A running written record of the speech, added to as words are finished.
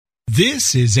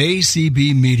This is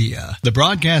ACB Media, the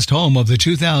broadcast home of the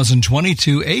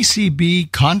 2022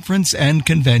 ACB Conference and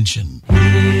Convention.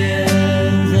 Here,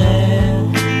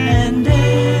 there, and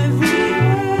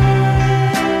everywhere.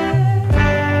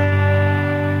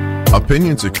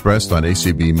 Opinions expressed on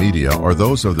ACB Media are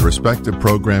those of the respective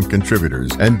program contributors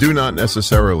and do not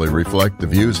necessarily reflect the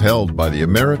views held by the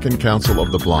American Council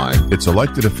of the Blind, its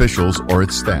elected officials, or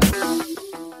its staff.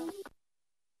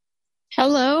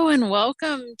 Hello and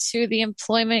welcome to the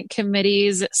Employment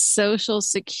Committee's Social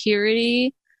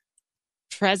Security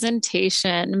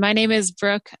presentation. My name is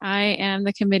Brooke. I am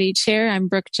the committee chair. I'm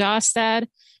Brooke Jostad, and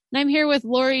I'm here with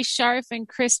Lori Scharf and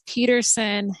Chris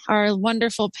Peterson, our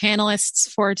wonderful panelists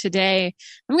for today.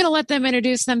 I'm going to let them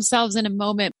introduce themselves in a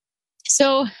moment.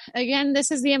 So again,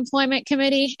 this is the Employment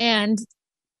Committee, and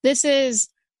this is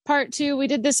part two. We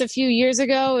did this a few years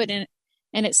ago,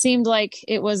 and it seemed like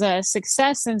it was a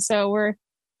success. And so we're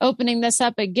opening this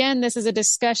up again. This is a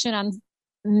discussion on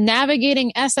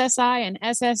navigating SSI and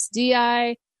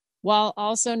SSDI while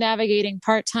also navigating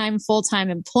part-time, full-time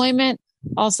employment,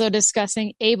 also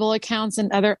discussing ABLE accounts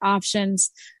and other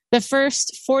options. The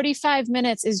first 45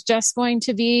 minutes is just going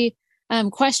to be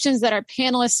questions that our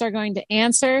panelists are going to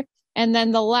answer. And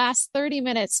then the last 30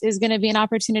 minutes is going to be an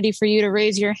opportunity for you to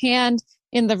raise your hand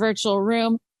in the virtual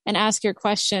room and ask your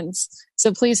questions.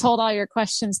 So please hold all your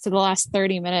questions to the last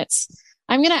 30 minutes.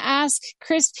 I'm going to ask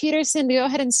Chris Peterson to go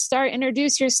ahead and start.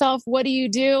 Introduce yourself. What do you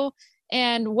do?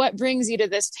 And what brings you to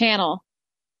this panel?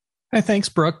 Hi, thanks,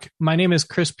 Brooke. My name is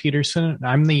Chris Peterson.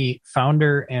 I'm the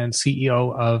founder and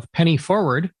CEO of Penny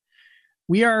Forward.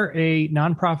 We are a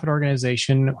nonprofit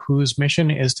organization whose mission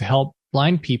is to help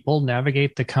blind people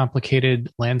navigate the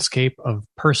complicated landscape of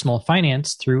personal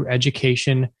finance through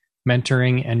education,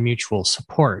 mentoring, and mutual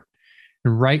support.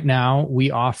 Right now,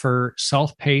 we offer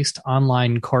self-paced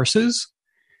online courses,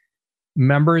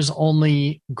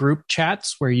 members-only group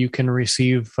chats where you can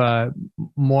receive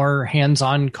more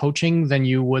hands-on coaching than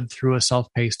you would through a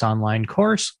self-paced online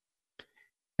course,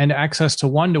 and access to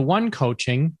one-to-one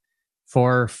coaching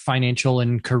for financial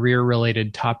and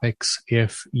career-related topics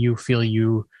if you feel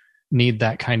you need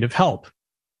that kind of help.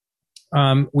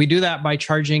 We do that by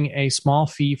charging a small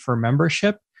fee for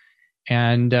membership.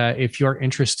 And if you're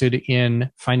interested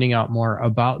in finding out more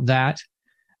about that,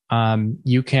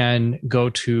 you can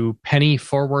go to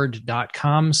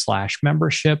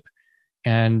pennyforward.com/membership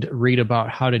and read about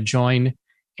how to join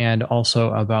and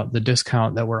also about the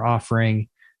discount that we're offering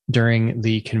during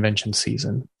the convention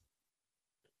season.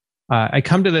 I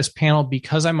come to this panel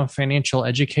because I'm a financial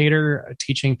educator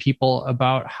teaching people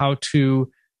about how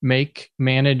to make,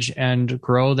 manage, and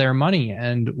grow their money.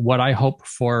 And what I hope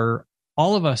for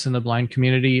all of us in the blind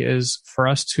community is for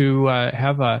us to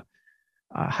have a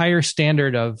higher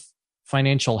standard of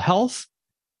financial health,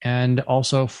 and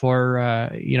also for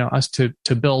us to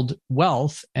build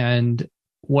wealth. And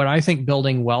what I think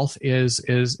building wealth is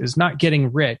not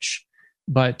getting rich,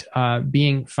 but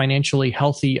being financially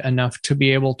healthy enough to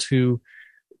be able to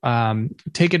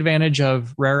take advantage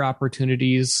of rare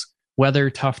opportunities, weather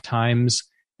tough times,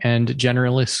 and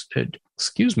generously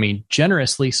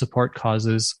support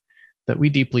causes that we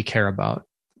deeply care about.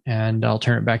 And I'll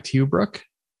turn it back to you, Brooke.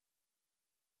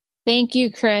 Thank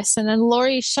you, Chris. And then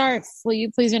Lori Scharf, will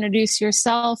you please introduce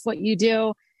yourself, what you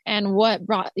do, and what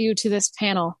brought you to this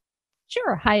panel?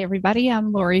 Sure. Hi, everybody.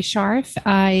 I'm Lori Scharf.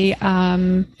 I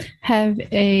have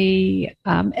a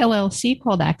LLC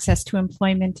called Access to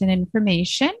Employment and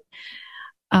Information.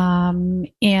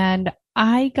 And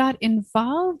I got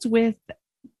involved with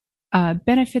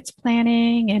benefits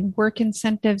planning and work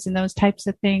incentives and those types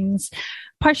of things,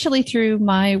 partially through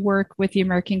my work with the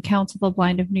American Council of the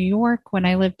Blind of New York when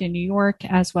I lived in New York,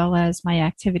 as well as my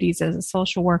activities as a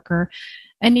social worker,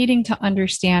 and needing to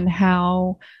understand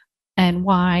how and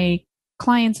why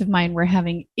clients of mine were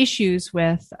having issues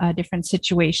with different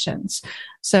situations.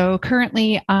 So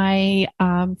currently I,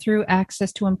 through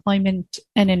Access to Employment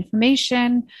and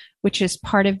Information, which is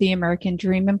part of the American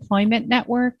Dream Employment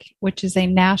Network, which is a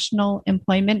national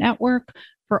employment network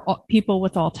for people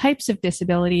with all types of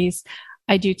disabilities,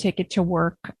 I do Ticket to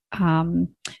Work.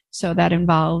 So that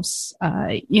involves,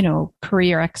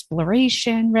 career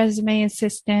exploration, resume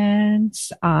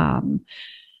assistance,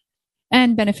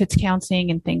 and benefits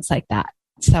counseling and things like that.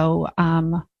 So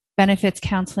benefits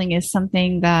counseling is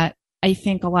something that I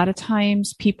think a lot of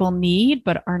times people need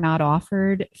but are not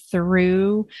offered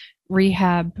through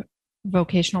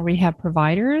vocational rehab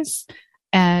providers.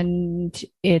 And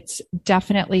it's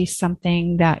definitely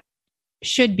something that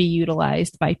should be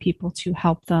utilized by people to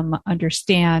help them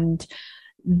understand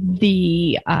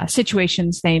the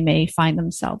situations they may find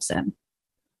themselves in.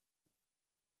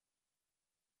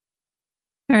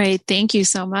 All right. Thank you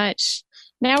so much.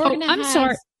 Now we're going to I'm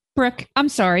sorry, Brooke. I'm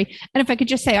sorry. And if I could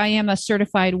just say, I am a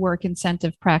certified work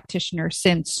incentive practitioner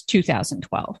since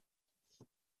 2012.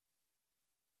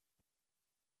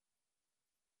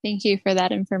 Thank you for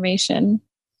that information.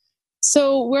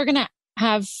 So we're going to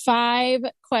have 5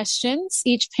 questions.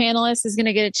 Each panelist is going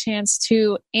to get a chance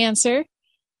to answer.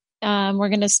 We're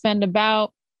going to spend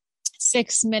about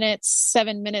 6 minutes,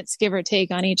 7 minutes, give or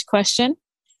take, on each question.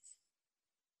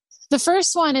 The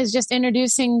first one is just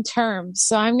introducing terms.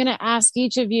 So I'm going to ask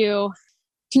each of you,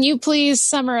 can you please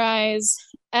summarize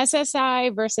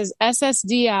SSI versus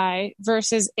SSDI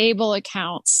versus ABLE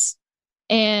accounts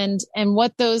and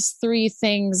what those 3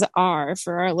 things are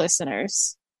for our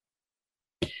listeners?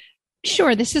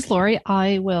 Sure. This is Lori.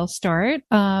 I will start.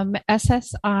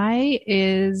 SSI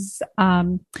is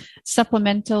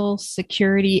supplemental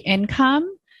security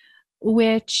income,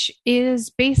 which is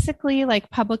basically like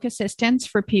public assistance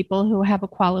for people who have a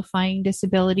qualifying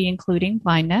disability, including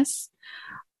blindness.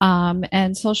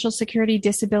 And Social Security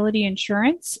disability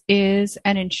insurance is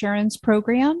an insurance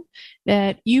program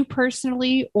that you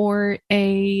personally or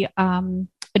a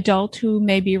adult who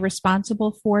may be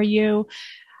responsible for you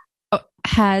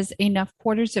has enough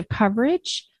quarters of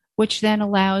coverage, which then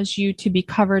allows you to be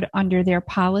covered under their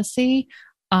policy.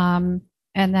 And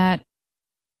that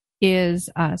is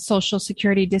Social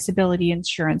Security disability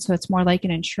insurance. So it's more like an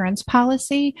insurance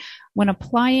policy. When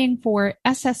applying for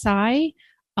SSI,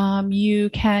 you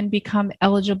can become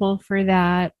eligible for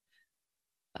that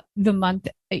the month,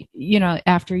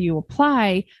 after you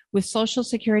apply. With Social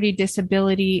Security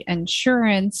disability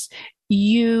insurance,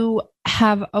 you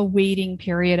have a waiting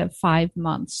period of 5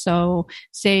 months. So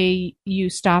say you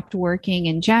stopped working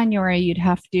in January, you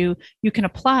can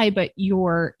apply, but you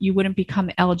wouldn't become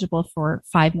eligible for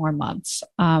 5 more months.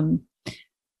 And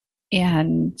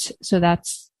so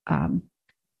that's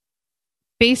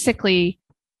basically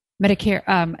Medicare,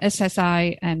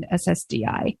 SSI and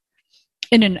SSDI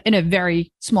in a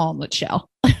very small nutshell.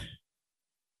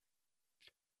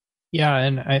 Yeah,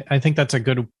 and I think that's a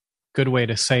good way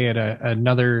to say it.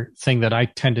 Another thing that I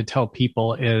tend to tell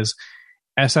people is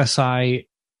SSI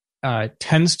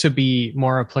tends to be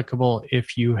more applicable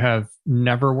if you have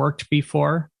never worked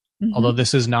before, although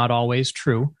this is not always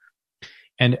true.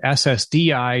 And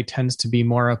SSDI tends to be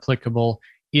more applicable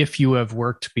if you have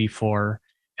worked before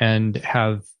and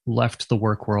have left the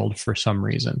work world for some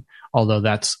reason, although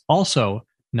that's also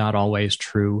not always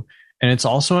true. And it's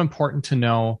also important to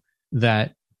know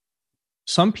that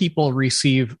some people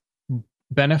receive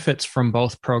benefits from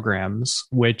both programs,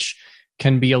 which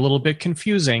can be a little bit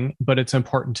confusing, but it's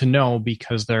important to know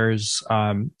because there's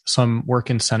some work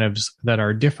incentives that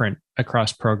are different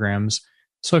across programs.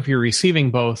 So if you're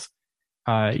receiving both,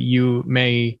 you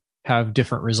may have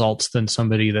different results than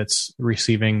somebody that's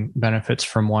receiving benefits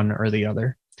from one or the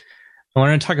other. I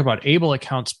want to talk about ABLE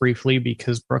accounts briefly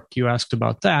because, Brooke, you asked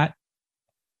about that.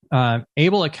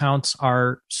 ABLE accounts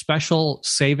are special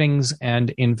savings and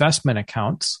investment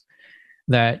accounts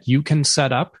that you can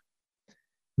set up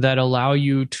that allow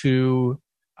you to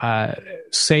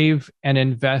save and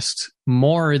invest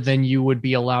more than you would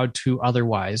be allowed to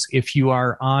otherwise. If you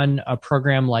are on a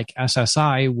program like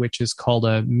SSI, which is called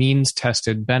a means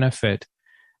tested benefit,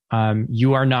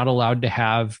 you are not allowed to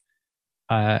have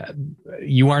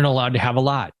you aren't allowed to have a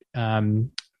lot.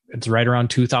 It's right around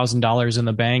 $2,000 in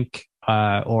the bank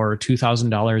or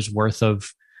 $2,000 worth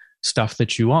of stuff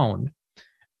that you own,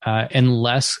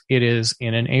 unless it is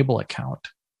in an ABLE account.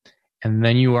 And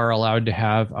then you are allowed to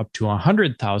have up to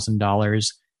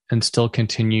 $100,000 and still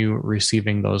continue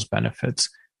receiving those benefits.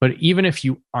 But even if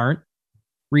you aren't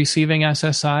receiving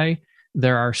SSI,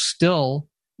 there are still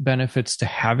benefits to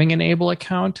having an ABLE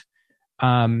account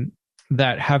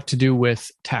that have to do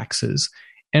with taxes.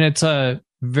 And it's a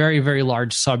very, very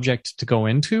large subject to go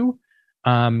into.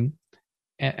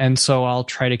 And so I'll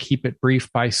try to keep it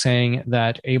brief by saying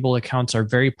that ABLE accounts are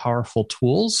very powerful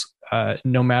tools,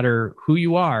 no matter who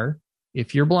you are,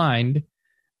 if you're blind,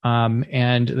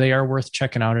 and they are worth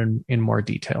checking out in more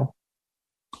detail.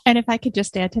 And if I could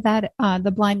just add to that,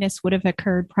 the blindness would have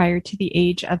occurred prior to the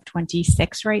age of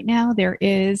 26 right now. There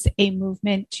is a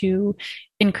movement to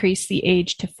increase the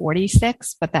age to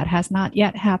 46, but that has not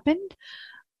yet happened.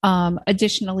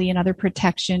 Additionally, another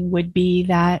protection would be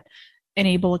that an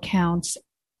ABLE account's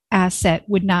asset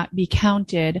would not be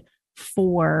counted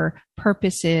for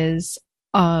purposes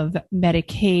of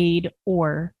Medicaid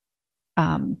or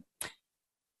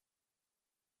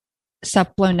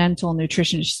supplemental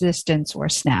nutrition assistance or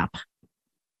SNAP.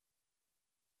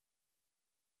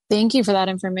 Thank you for that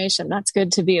information. That's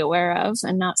good to be aware of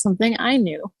and not something I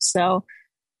knew. So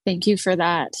thank you for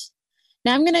that.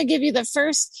 Now I'm going to give you the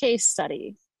first case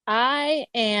study. I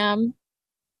am,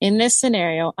 in this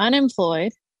scenario,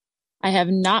 unemployed. I have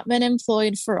not been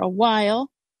employed for a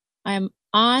while. I'm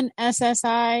on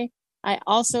SSI. I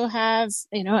also have,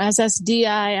 SSDI.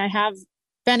 I have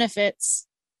benefits.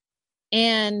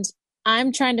 And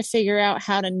I'm trying to figure out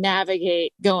how to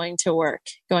navigate going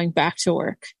back to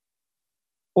work,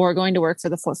 or going to work for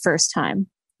the first time.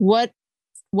 What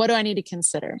do I need to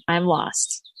consider? I'm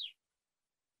lost.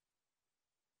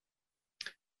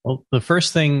 Well, the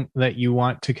first thing that you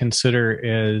want to consider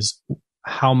is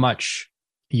how much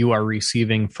you are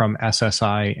receiving from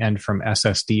SSI and from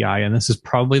SSDI. And this is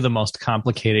probably the most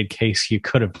complicated case you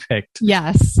could have picked.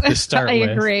 Yes, to start I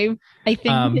with. agree. I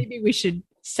think maybe we should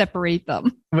separate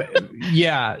them.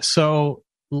 Yeah. So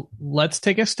let's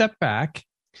take a step back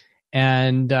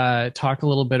and talk a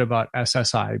little bit about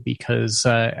SSI, because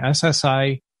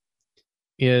SSI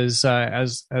is,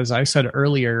 as I said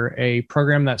earlier, a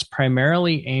program that's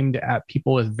primarily aimed at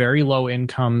people with very low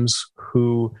incomes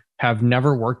who have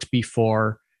never worked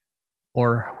before,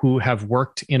 or who have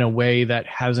worked in a way that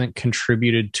hasn't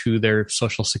contributed to their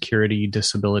Social Security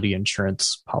disability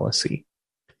insurance policy.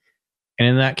 And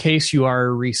in that case, you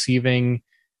are receiving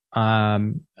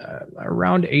around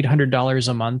 $800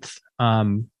 a month.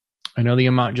 I know the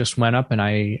amount just went up, and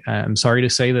I'm sorry to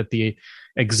say that the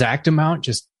exact amount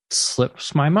just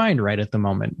slips my mind right at the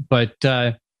moment. But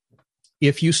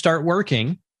if you start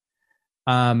working,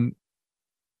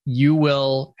 you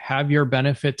will have your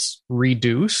benefits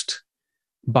reduced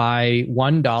by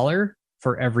 $1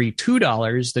 for every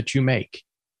 $2 that you make.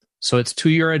 So it's to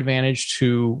your advantage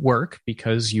to work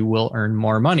because you will earn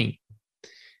more money.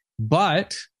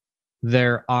 But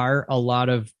there are a lot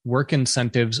of work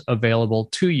incentives available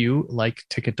to you, like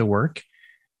Ticket to Work,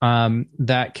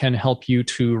 that can help you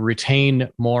to retain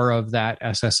more of that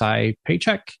SSI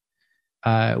paycheck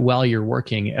while you're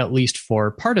working, at least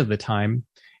for part of the time.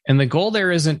 And the goal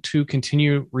there isn't to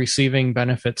continue receiving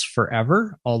benefits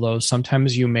forever, although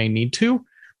sometimes you may need to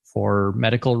for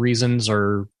medical reasons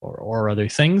or other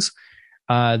things.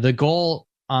 The goal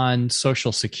on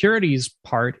Social Security's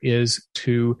part is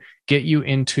to get you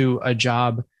into a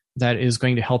job that is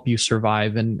going to help you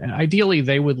survive. And ideally,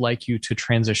 they would like you to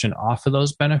transition off of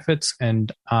those benefits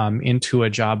and into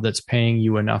a job that's paying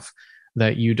you enough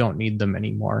that you don't need them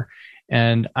anymore.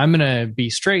 And I'm going to be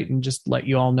straight and just let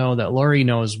you all know that Lori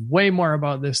knows way more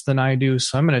about this than I do.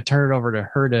 So I'm going to turn it over to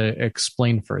her to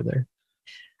explain further.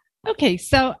 Okay,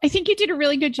 so I think you did a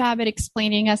really good job at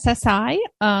explaining SSI.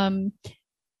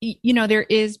 There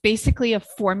is basically a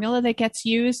formula that gets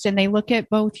used, and they look at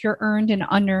both your earned and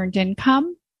unearned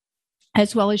income,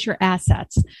 as well as your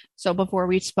assets. So before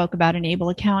we spoke about an ABLE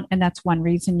account, and that's one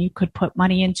reason you could put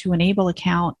money into an ABLE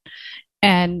account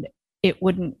and it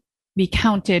wouldn't be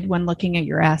counted when looking at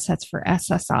your assets for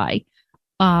SSI.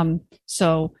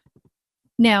 So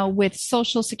now with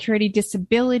Social Security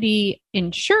disability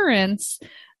insurance,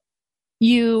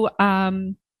 you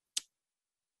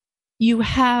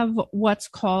have what's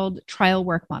called trial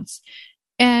work months.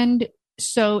 And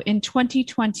so in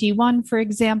 2021, for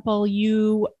example,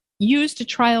 you used a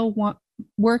trial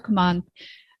work month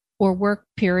or work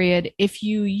period if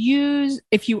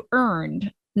you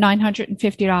earned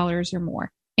 $950 or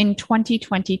more. In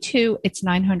 2022, it's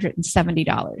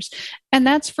 $970. And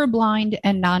that's for blind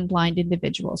and non-blind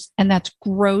individuals. And that's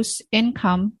gross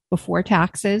income before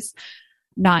taxes,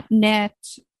 not net.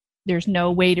 There's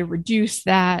no way to reduce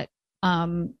that.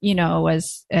 As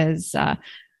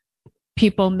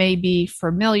people may be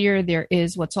familiar, there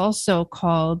is what's also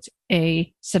called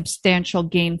a substantial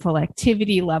gainful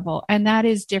activity level, and that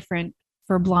is different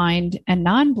for blind and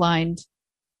non-blind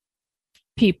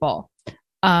people.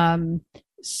 That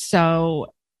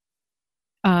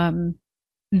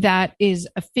is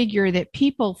a figure that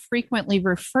people frequently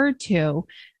refer to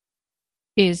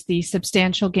is the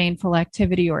substantial gainful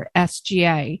activity, or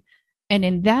SGA. And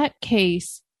in that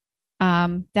case,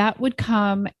 that would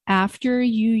come after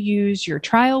you use your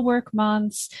trial work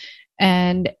months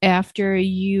and after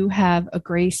you have a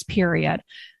grace period.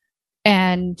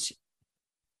 And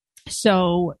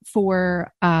so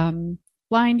for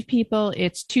blind people,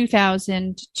 it's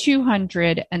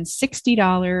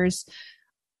 $2,260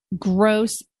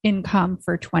 gross income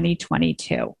for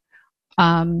 2022.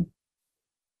 And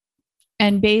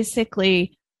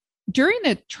basically, during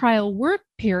the trial work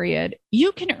period,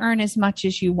 you can earn as much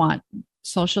as you want.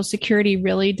 Social Security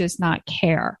really does not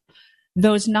care.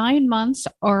 Those 9 months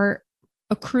are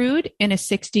accrued in a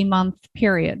 60-month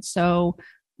period. So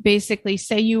basically,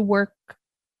 say you work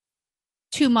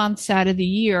 2 months out of the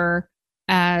year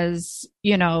as,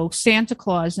 Santa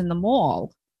Claus in the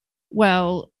mall.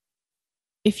 Well,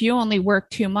 if you only work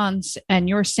 2 months and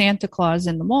you're Santa Claus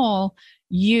in the mall,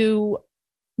 you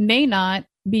may not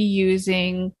be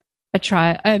using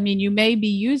you may be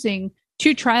using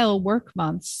 2 trial work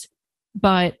months,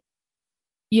 but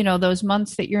those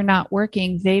months that you're not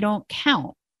working, they don't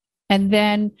count. And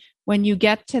then when you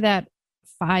get to that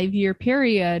 5-year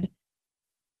period,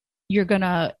 you're going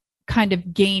to kind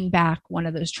of gain back one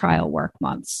of those trial work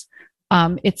months.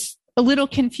 It's a little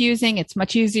confusing. It's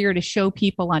much easier to show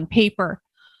people on paper.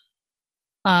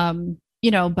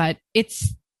 But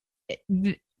it's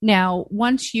now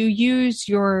once you use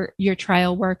your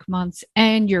trial work months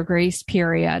and your grace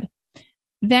period,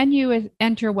 then you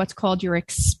enter what's called your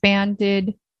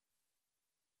expanded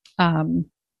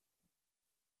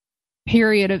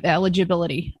period of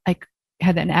eligibility. I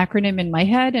had an acronym in my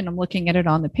head and I'm looking at it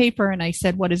on the paper and I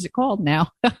said, what is it called now?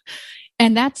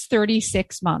 And that's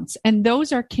 36 months. And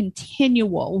those are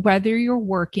continual, whether you're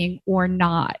working or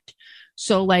not.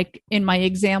 So like in my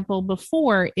example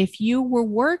before, if you were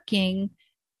working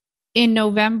in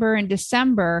November and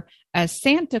December as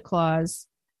Santa Claus,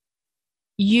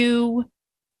 you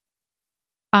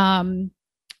had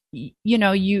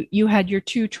your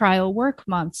 2 trial work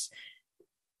months.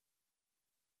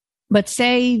 But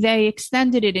say they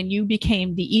extended it and you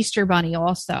became the Easter Bunny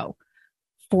also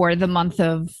for the month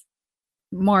of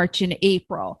March and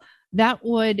April. That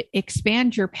would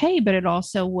expand your pay, but it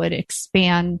also would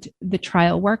expand the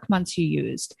trial work months you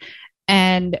used.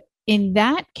 And in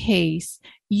that case,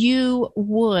 you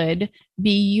would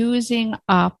be using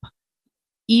up,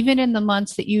 even in the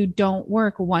months that you don't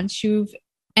work, once you've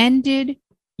ended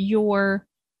your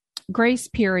grace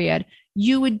period,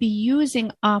 you would be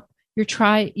using up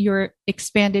your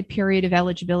expanded period of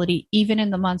eligibility, even in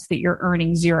the months that you're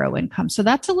earning 0 income. So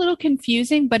that's a little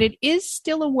confusing, but it is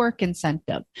still a work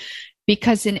incentive,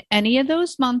 because in any of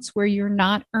those months where you're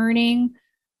not earning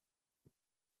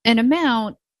an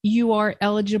amount, you are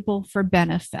eligible for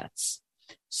benefits.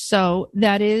 So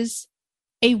that is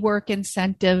a work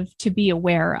incentive to be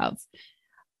aware of.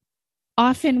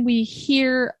 Often we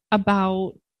hear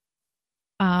about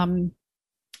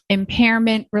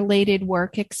impairment-related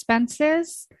work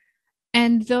expenses,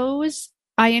 and those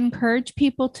I encourage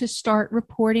people to start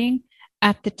reporting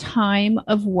at the time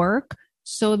of work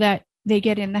so that they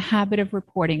get in the habit of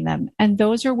reporting them. And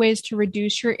those are ways to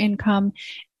reduce your income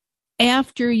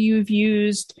after you've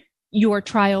used your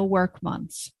trial work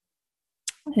months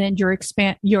and your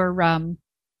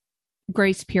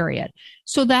grace period.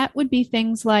 So that would be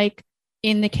things like,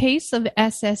 in the case of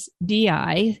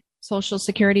SSDI, Social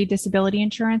Security Disability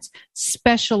Insurance,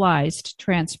 specialized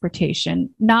transportation,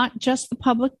 not just the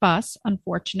public bus,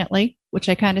 unfortunately, which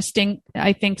I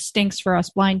think stinks for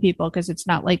us blind people because it's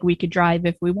not like we could drive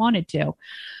if we wanted to.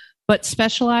 But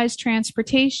specialized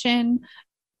transportation,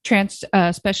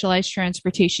 specialized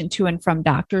transportation to and from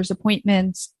doctor's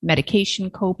appointments, medication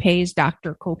copays,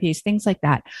 doctor copays, things like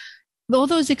that. All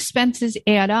those expenses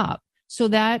add up. So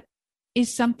that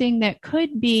is something that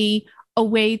could be a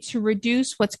way to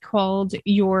reduce what's called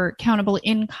your countable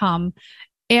income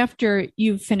after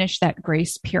you've finished that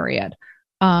grace period.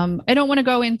 I don't want to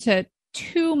go into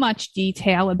too much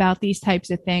detail about these types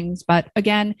of things, but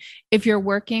again, if you're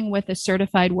working with a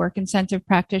certified work incentive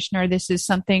practitioner, this is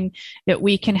something that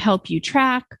we can help you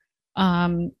track,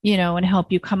 and help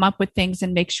you come up with things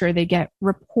and make sure they get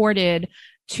reported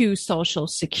to Social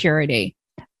Security.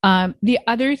 The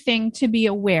other thing to be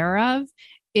aware of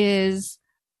is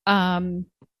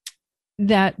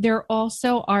that there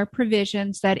also are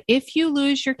provisions that if you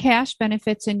lose your cash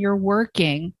benefits and you're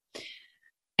working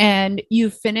and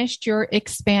you've finished your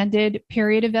expanded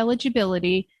period of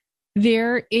eligibility,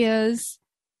 there is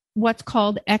what's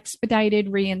called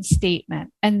expedited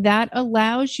reinstatement. And that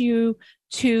allows you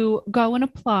to go and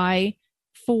apply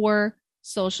for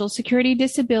Social Security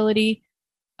disability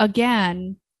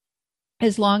again,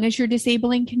 as long as your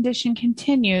disabling condition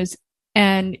continues,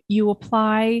 and you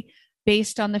apply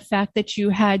based on the fact that you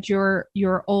had your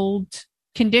old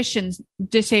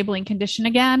disabling condition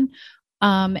again,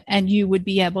 and you would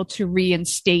be able to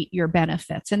reinstate your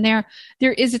benefits. And there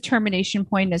is a termination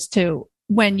point as to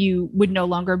when you would no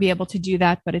longer be able to do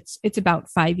that, but it's about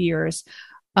 5 years.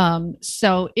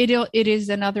 So it is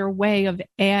another way of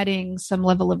adding some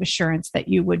level of assurance that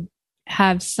you would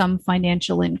have some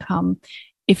financial income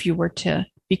if you were to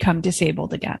become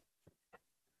disabled again.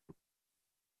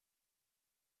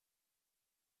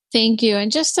 Thank you.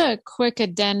 And just a quick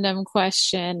addendum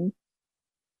question.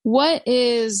 What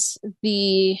is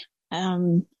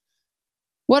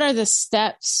what are the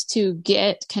steps to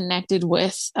get connected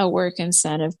with a work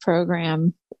incentive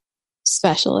program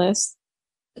specialist?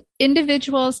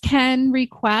 Individuals can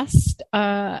request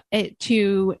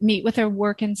to meet with a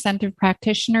work incentive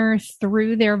practitioner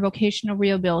through their vocational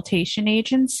rehabilitation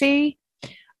agency.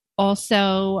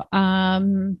 Also,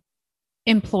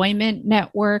 employment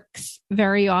networks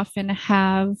very often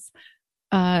have,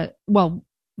 most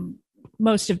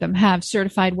of them have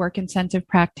certified work incentive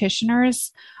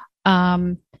practitioners.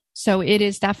 So it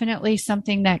is definitely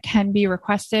something that can be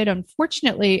requested.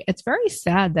 Unfortunately, it's very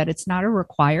sad that it's not a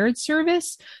required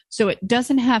service. So it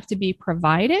doesn't have to be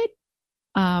provided,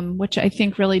 which I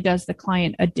think really does the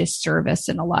client a disservice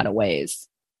in a lot of ways.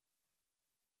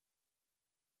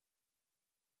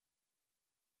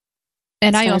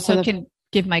 And I also can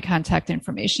give my contact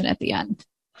information at the end.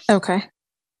 Okay.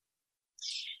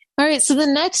 All right. So the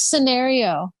next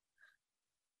scenario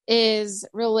is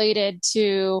related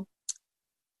to,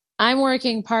 I'm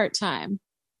working part-time.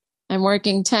 I'm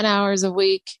working 10 hours a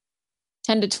week,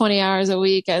 10 to 20 hours a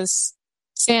week as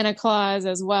Santa Claus,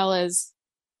 as well as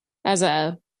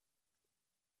a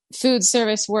food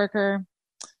service worker.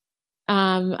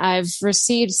 I've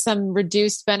received some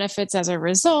reduced benefits as a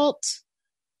result,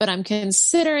 but I'm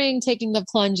considering taking the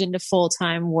plunge into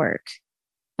full-time work.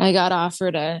 I got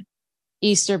offered a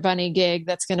Easter Bunny gig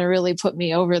that's going to really put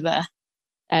me over the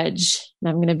edge, and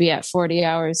I'm going to be at 40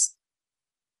 hours.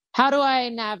 How do I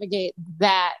navigate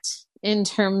that in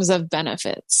terms of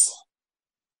benefits?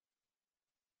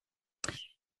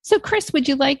 So, Chris, would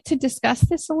you like to discuss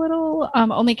this a little?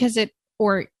 Only because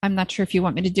or I'm not sure if you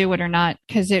want me to do it or not,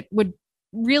 because it would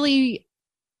really,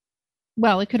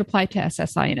 it could apply to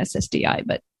SSI and SSDI,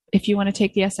 but if you want to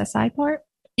take the SSI part.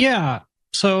 Yeah.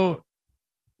 So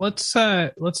let's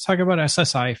talk about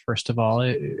SSI first of all.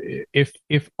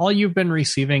 If all you've been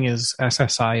receiving is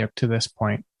SSI up to this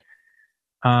point,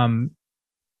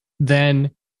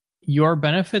 then your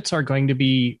benefits are going to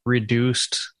be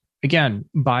reduced again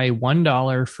by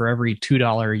 $1 for every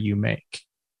 $2 you make.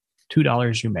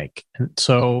 $2 you make. And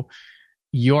so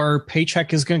your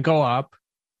paycheck is going to go up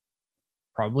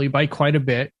probably by quite a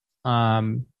bit.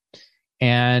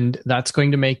 And that's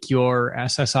going to make your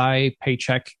SSI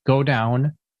paycheck go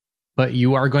down, but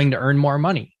you are going to earn more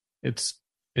money. It's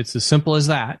as simple as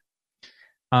that.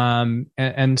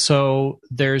 And so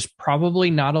there's probably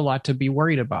not a lot to be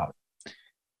worried about.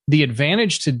 The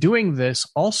advantage to doing this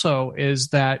also is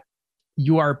that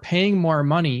you are paying more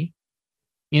money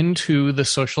into the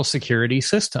Social Security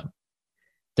system.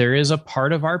 There is a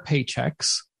part of our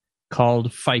paychecks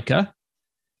called FICA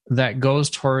that goes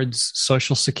towards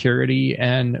Social Security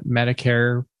and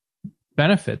Medicare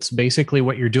benefits. Basically,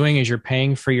 what you're doing is you're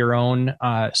paying for your own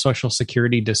Social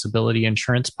Security disability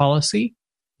insurance policy.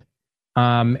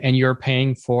 And you're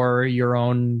paying for your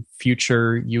own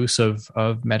future use of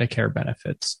Medicare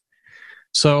benefits.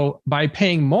 So by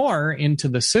paying more into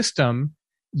the system,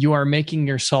 you are making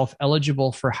yourself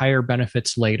eligible for higher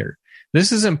benefits later.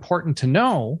 This is important to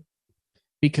know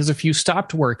because if you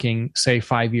stopped working, say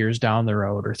 5 years down the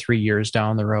road or 3 years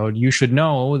down the road, you should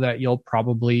know that you'll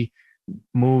probably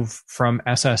move from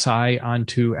SSI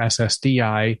onto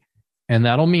SSDI, and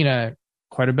that'll mean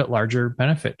quite a bit larger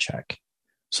benefit check.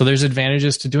 So there's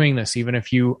advantages to doing this, even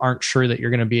if you aren't sure that you're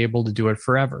going to be able to do it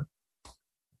forever.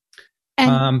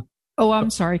 And, I'm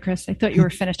sorry, Chris. I thought you were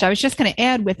finished. I was just going to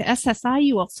add with SSI,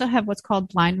 you also have what's called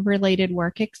blind-related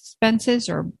work expenses,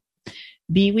 or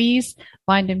BWEs,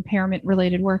 blind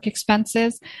impairment-related work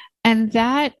expenses. And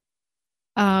that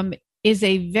is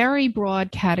a very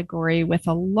broad category with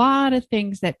a lot of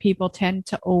things that people tend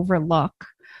to overlook.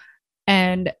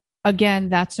 And again,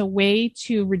 that's a way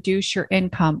to reduce your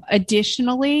income.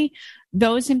 Additionally,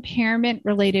 those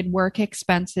impairment-related work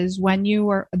expenses,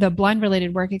 the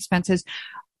blind-related work expenses,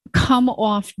 come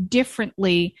off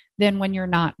differently than when you're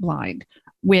not blind,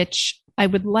 which I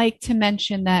would like to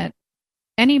mention that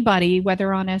anybody,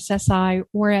 whether on SSI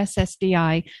or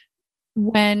SSDI,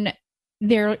 when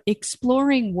they're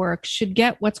exploring work, should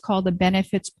get what's called a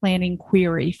benefits planning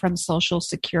query from Social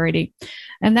Security.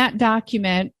 And that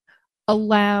document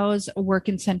allows a work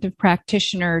incentive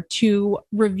practitioner to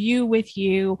review with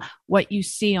you what you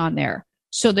see on there.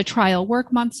 So the trial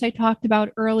work months I talked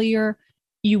about earlier,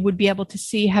 you would be able to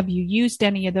see, have you used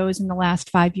any of those in the last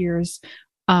 5 years?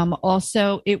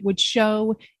 Also, it would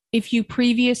show if you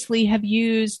previously have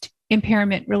used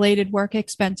impairment-related work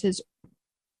expenses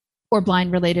or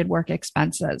blind-related work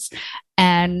expenses.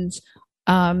 And,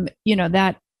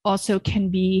 that also can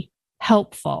be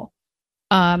helpful.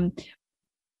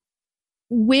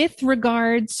 With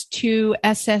regards to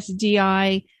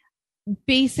SSDI,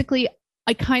 basically,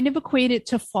 I kind of equate it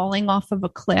to falling off of a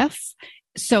cliff.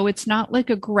 So it's not like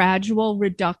a gradual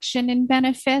reduction in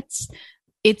benefits.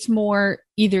 It's more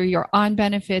either you're on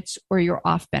benefits or you're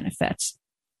off benefits.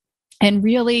 And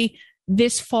really,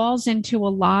 this falls into a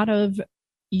lot of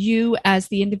you as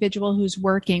the individual who's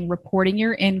working, reporting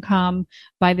your income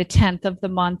by the 10th of the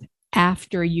month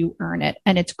after you earn it.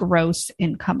 And it's gross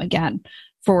income again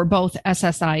for both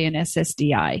SSI and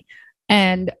SSDI.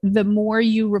 And the more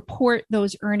you report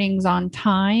those earnings on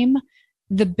time,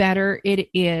 the better it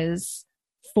is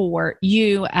for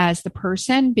you as the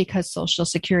person, because Social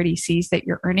Security sees that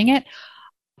you're earning it.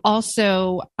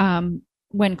 Also,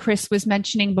 when Chris was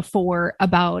mentioning before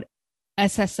about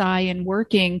SSI and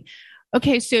working,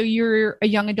 okay, so you're a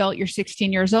young adult, you're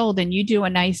 16 years old, and you do a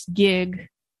nice gig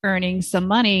earning some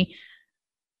money.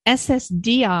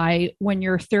 SSDI, when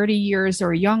you're 30 years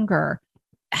or younger,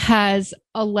 has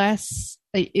a less,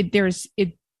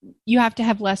 you have to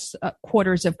have less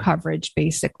quarters of coverage,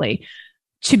 basically,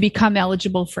 to become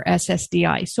eligible for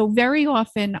SSDI. So very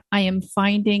often I am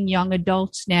finding young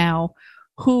adults now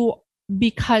who,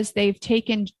 because they've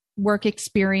taken work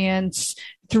experience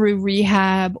through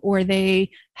rehab or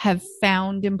they have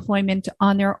found employment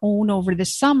on their own over the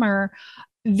summer,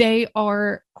 they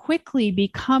are quickly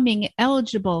becoming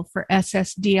eligible for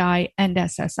SSDI and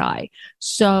SSI.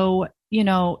 So,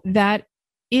 that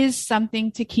is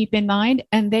something to keep in mind,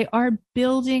 and they are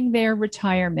building their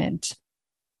retirement,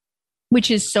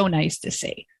 which is so nice to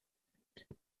see.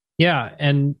 Yeah.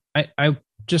 And I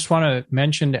just want to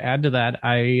mention, to add to that,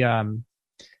 I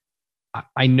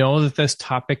know that this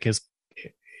topic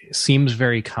seems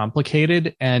very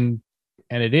complicated, and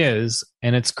it is,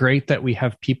 and it's great that we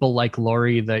have people like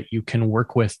Lori that you can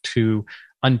work with to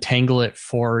untangle it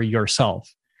for yourself.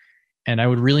 And I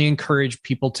would really encourage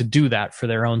people to do that for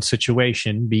their own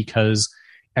situation, because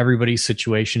everybody's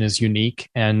situation is unique,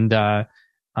 and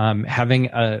having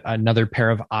another pair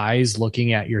of eyes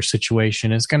looking at your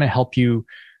situation is going to help you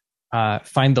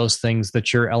find those things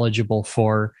that you're eligible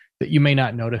for that you may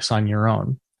not notice on your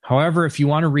own. However, if you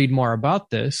want to read more about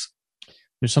this,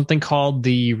 there's something called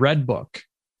the Red Book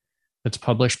that's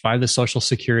published by the Social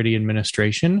Security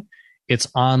Administration. It's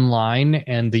online,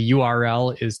 and the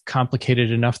URL is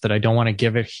complicated enough that I don't want to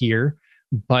give it here.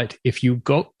 But if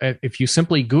you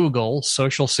simply Google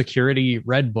Social Security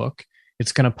Red Book,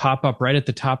 it's going to pop up right at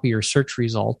the top of your search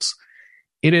results.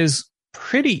 It is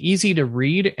pretty easy to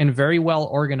read and very well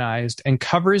organized, and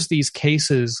covers these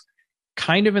cases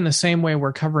kind of in the same way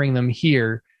we're covering them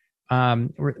here,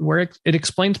 where it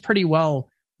explains pretty well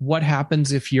what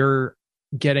happens if you're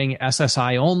getting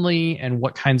SSI only and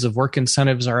what kinds of work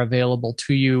incentives are available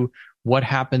to you, what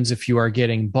happens if you are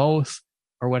getting both,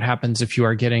 or what happens if you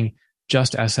are getting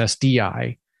just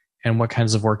SSDI, and what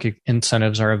kinds of work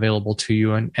incentives are available to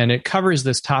you. And it covers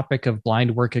this topic of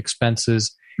blind work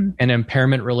expenses and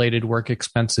impairment-related work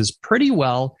expenses pretty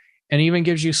well, and even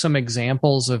gives you some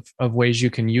examples of ways you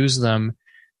can use them.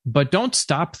 But don't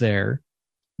stop there,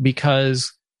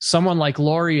 because someone like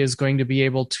Lori is going to be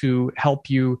able to help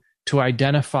you to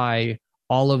identify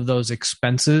all of those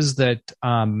expenses that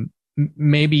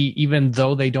maybe, even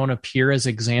though they don't appear as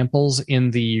examples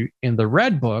in the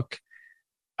Red Book,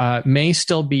 may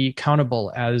still be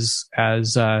countable as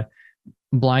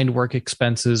blind work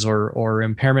expenses or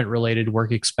impairment-related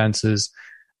work expenses,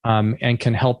 and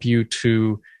can help you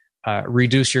to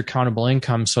reduce your countable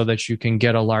income so that you can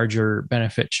get a larger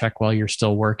benefit check while you're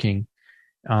still working.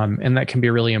 And that can be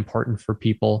really important for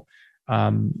people.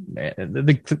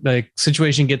 The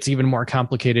situation gets even more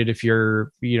complicated if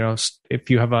if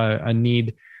you have a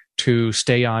need to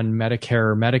stay on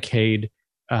Medicare or Medicaid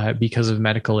because of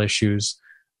medical issues.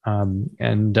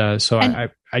 So I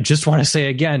just want to say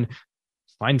again,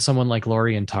 find someone like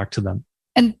Lori and talk to them.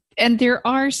 And there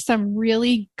are some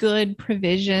really good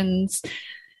provisions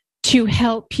to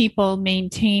help people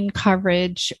maintain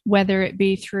coverage, whether it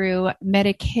be through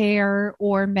Medicare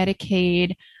or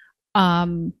Medicaid.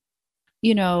 And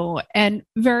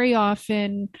very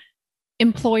often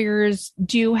employers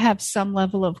do have some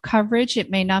level of coverage. It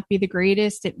may not be the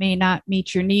greatest. It may not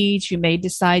meet your needs. You may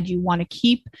decide you want to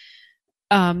keep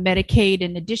Medicaid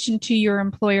in addition to your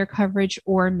employer coverage,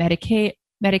 or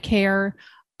Medicare,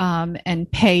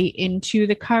 and pay into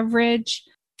the coverage.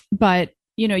 But,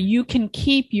 you can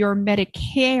keep your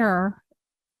Medicare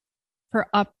for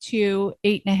up to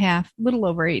little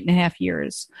over 8.5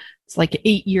 years. It's like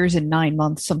 8 years and 9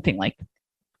 months, something like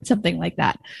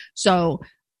that. So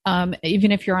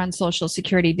even if you're on Social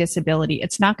Security disability,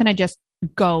 it's not going to just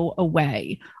go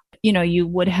away. You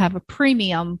would have a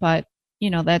premium, but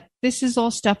that this is all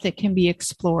stuff that can be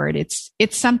explored.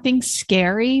 It's something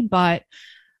scary, but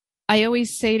I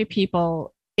always say to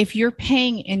people, if you're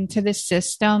paying into the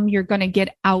system, you're going to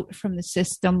get out from the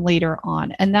system later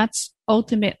on. And that's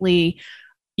ultimately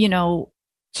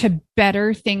to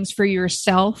better things for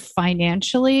yourself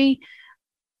financially,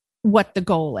 what the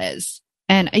goal is.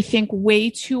 And I think way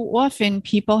too often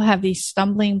people have these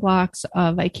stumbling blocks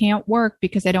of, I can't work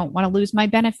because I don't want to lose my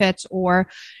benefits, or,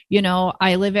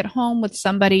 I live at home with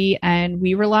somebody and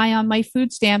we rely on my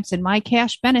food stamps and my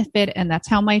cash benefit, and that's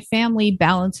how my family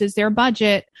balances their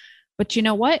budget. But you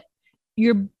know what?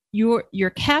 Your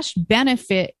cash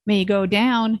benefit may go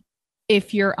down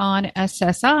if you're on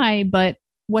SSI, but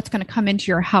what's going to come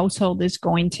into your household is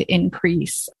going to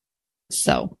increase.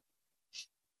 So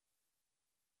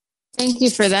thank you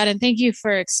for that. And thank you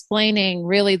for explaining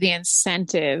really the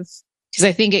incentive, because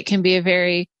I think it can be a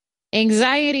very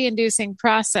anxiety inducing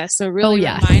process. So really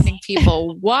reminding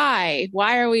people why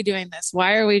are we doing this?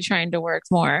 Why are we trying to work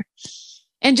more?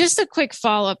 And just a quick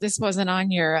follow up. This wasn't on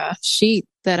your sheet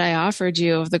that I offered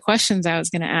you of the questions I was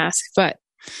going to ask, but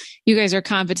you guys are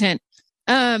competent.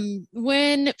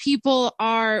 When people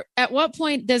are, at what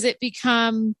point does it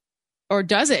become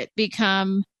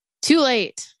too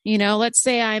late? Let's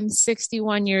say I'm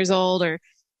 61 years old or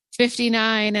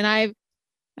 59, and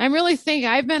I'm really thinking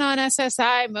I've been on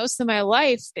SSI most of my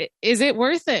life. Is it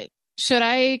worth it? Should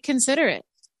I consider it?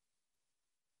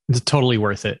 It's totally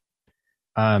worth it.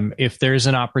 If there's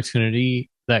an opportunity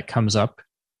that comes up,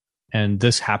 and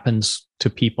this happens to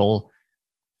people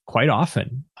quite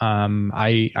often.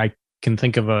 I can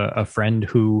think of a friend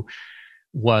who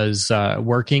was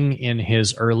working in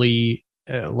his early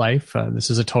life. This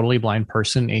is a totally blind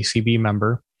person, ACB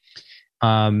member.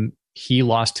 He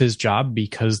lost his job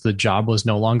because the job was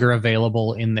no longer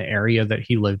available in the area that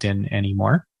he lived in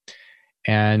anymore.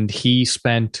 And he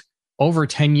spent over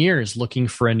 10 years looking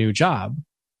for a new job,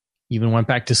 even went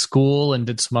back to school and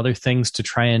did some other things to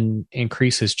try and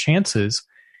increase his chances,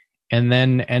 and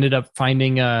then ended up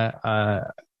finding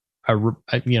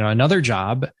another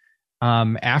job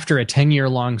after a 10-year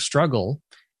long struggle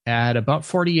at about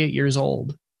 48 years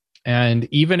old. And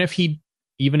even if he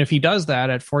does that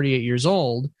at 48 years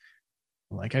old,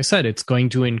 like I said, it's going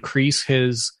to increase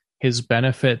his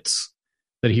benefits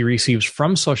that he receives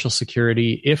from Social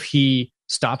Security if he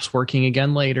stops working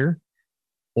again later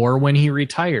or when he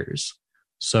retires.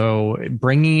 So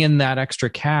bringing in that extra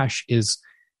cash is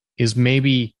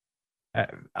maybe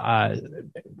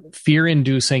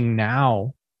fear-inducing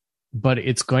now, but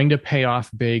it's going to pay off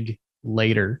big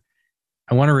later.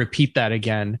 I want to repeat that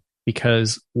again,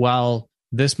 because while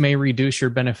this may reduce your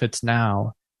benefits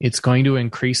now, it's going to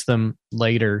increase them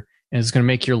later, and it's going to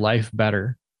make your life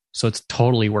better. So it's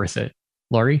totally worth it.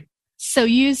 Lori? So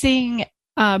using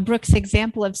Brooke's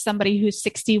example of somebody who's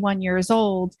 61 years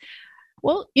old,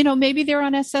 well, maybe they're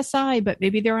on SSI, but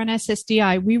maybe they're on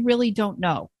SSDI. We really don't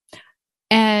know.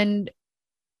 And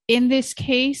in this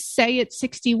case, say at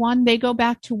 61, they go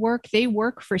back to work. They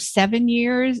work for 7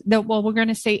 years. Well, we're going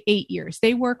to say 8 years.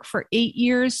 They work for 8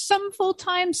 years, some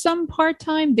full-time, some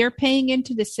part-time. They're paying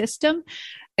into the system.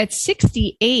 At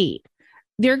 68,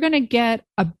 they're going to get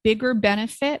a bigger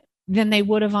benefit than they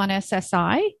would have on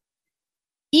SSI,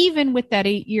 even with that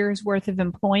 8 years worth of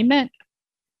employment,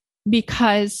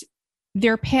 because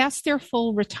they're past their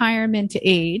full retirement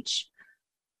age.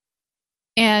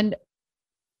 And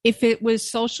if it was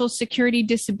Social Security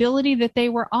disability that they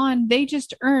were on, they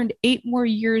just earned 8 more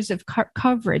years of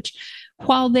coverage.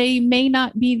 While they may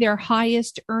not be their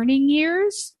highest earning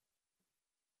years,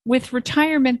 with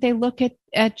retirement, they look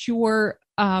at your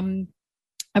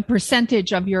a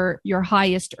percentage of your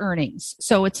highest earnings.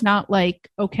 So it's not like,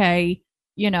 okay,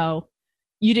 you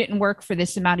didn't work for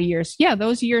this amount of years. Yeah,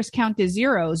 those years count as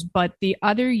zeros, but the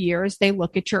other years, they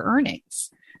look at your earnings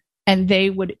and they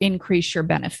would increase your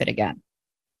benefit again.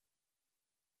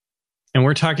 And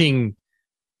we're talking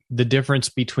the difference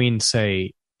between,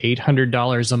 say,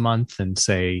 $800 a month and,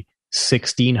 say,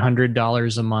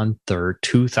 $1,600 a month or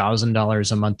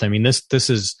 $2,000 a month. I mean, this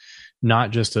is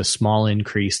not just a small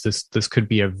increase. This could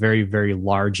be a very, very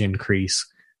large increase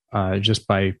just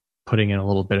by putting in a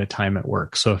little bit of time at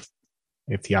work. So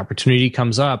if the opportunity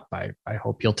comes up, I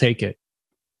hope you'll take it.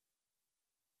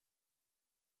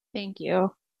 Thank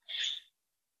you.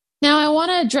 Now, I want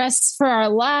to address for our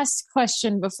last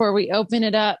question before we open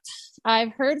it up.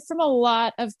 I've heard from a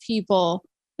lot of people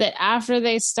that after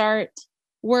they start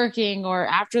working or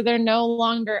after they're no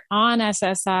longer on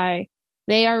SSI,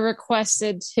 they are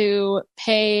requested to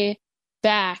pay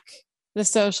back the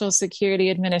Social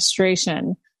Security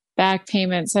Administration. Back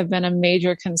payments have been a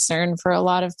major concern for a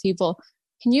lot of people.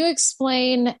 Can you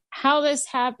explain how this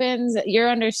happens, your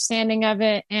understanding of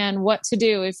it, and what to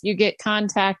do if you get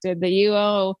contacted that you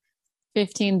owe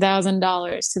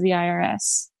 $15,000 to the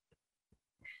IRS?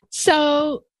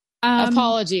 So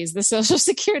Apologies, the Social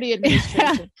Security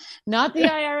Administration, not the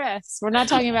IRS. We're not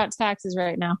talking about taxes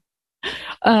right now.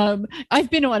 I've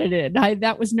been audited.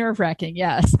 That was nerve-wracking.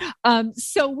 Yes.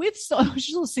 So with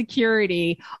Social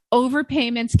Security,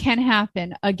 overpayments can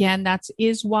happen. Again,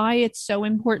 is why it's so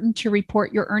important to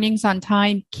report your earnings on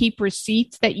time. Keep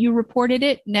receipts that you reported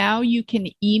it. Now you can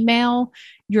email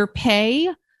your pay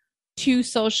to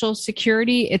Social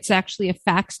Security. It's actually a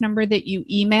fax number that you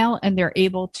email, and they're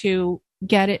able to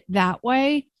get it that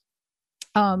way.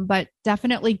 But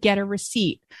definitely get a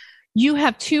receipt. You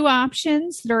have two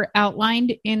options that are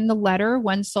outlined in the letter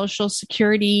when Social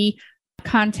Security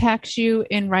contacts you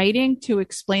in writing to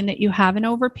explain that you have an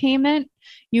overpayment.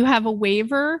 You have a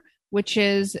waiver, which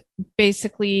is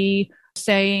basically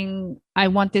saying, I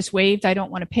want this waived. I don't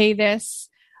want to pay this.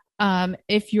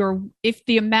 If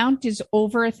the amount is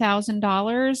over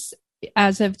 $1,000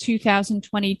 as of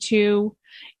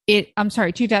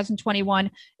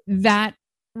 2021, that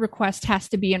request has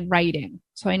to be in writing.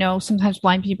 So I know sometimes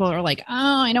blind people are like, oh,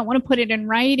 I don't want to put it in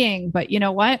writing, but you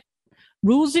know what?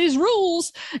 Rules is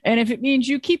rules. And if it means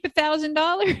you keep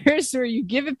 $1,000 or you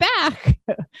give it back,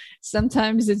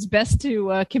 sometimes it's best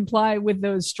to comply with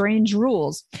those strange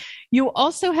rules. You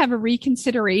also have a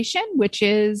reconsideration, which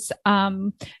is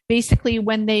basically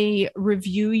when they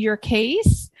review your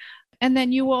case. And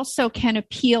then you also can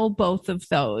appeal both of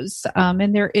those.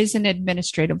 And there is an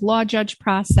administrative law judge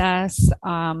process.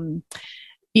 That's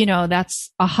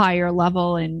a higher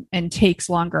level and takes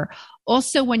longer.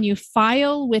 Also, when you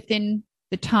file within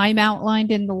the time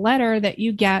outlined in the letter that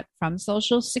you get from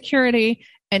Social Security,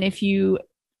 and if you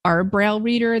are a Braille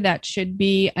reader, that should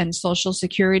be, and Social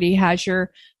Security has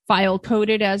your file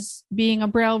coded as being a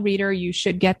Braille reader, you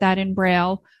should get that in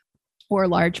Braille or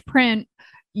large print.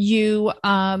 You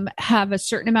have a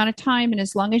certain amount of time, and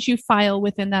as long as you file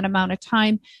within that amount of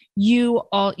time,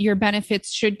 your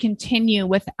benefits should continue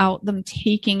without them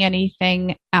taking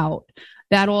anything out.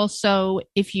 That also,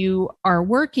 if you are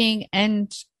working and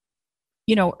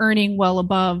earning well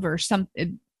above or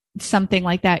something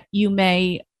like that, you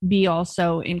may be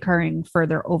also incurring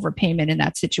further overpayment in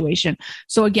that situation.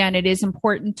 So again, it is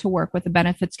important to work with a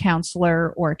benefits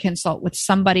counselor or consult with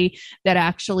somebody that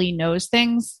actually knows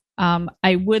things.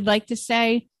 I would like to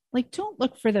say, don't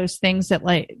look for those things that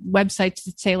websites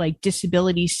that say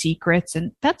disability secrets.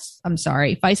 And I'm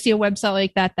sorry, if I see a website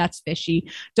like that, that's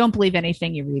fishy. Don't believe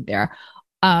anything you read there.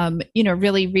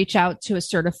 Really reach out to a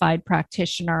certified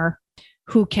practitioner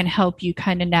who can help you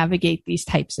kind of navigate these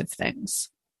types of things.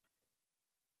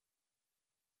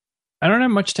 I don't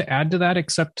have much to add to that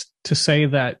except to say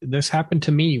that this happened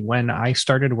to me when I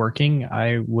started working.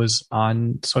 I was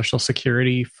on Social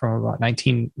Security from about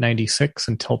 1996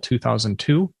 until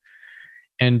 2002.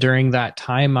 And during that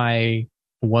time, I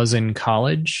was in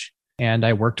college and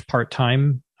I worked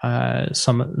part-time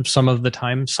some of the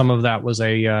time. Some of that was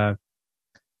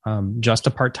just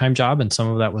a part-time job, and some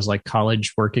of that was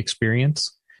college work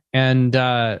experience. And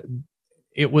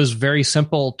it was very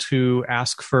simple to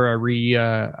ask for a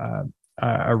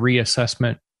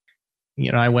reassessment.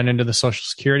 I went into the Social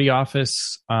Security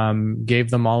office,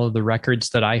 gave them all of the records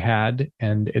that I had,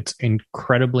 and it's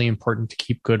incredibly important to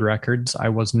keep good records. I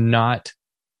was not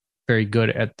very good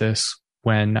at this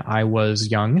when I was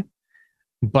young,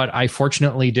 but I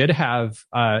fortunately did have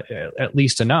at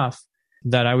least enough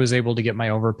that I was able to get my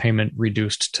overpayment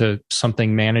reduced to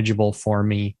something manageable for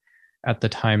me at the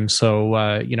time.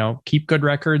 So, keep good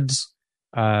records,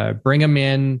 bring them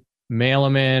in, mail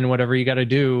them in, whatever you got to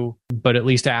do, but at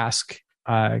least ask,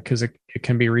 because it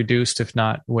can be reduced, if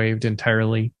not waived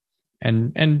entirely.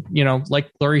 And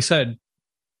like Lori said,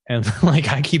 and like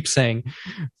I keep saying,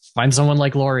 find someone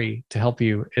like Lori to help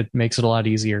you. It makes it a lot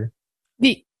easier.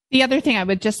 The other thing I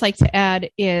would just like to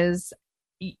add is,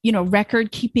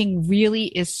 record keeping really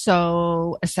is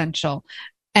so essential.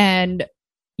 And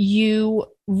you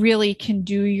really can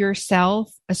do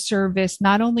yourself a service,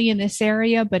 not only in this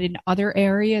area, but in other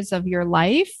areas of your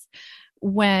life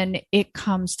when it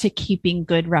comes to keeping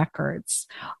good records.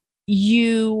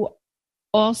 You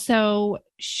also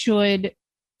should,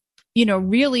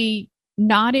 really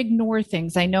not ignore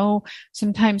things. I know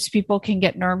sometimes people can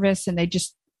get nervous and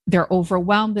they're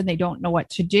overwhelmed and they don't know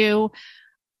what to do.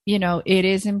 It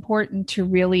is important to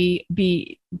really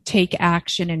take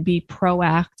action and be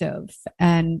proactive.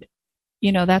 And,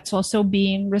 that's also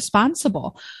being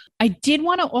responsible. I did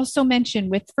want to also mention,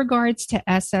 with regards to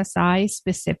SSI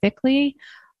specifically,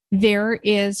 there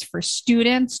is for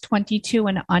students 22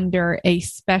 and under a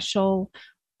special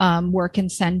work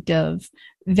incentive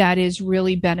that is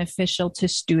really beneficial to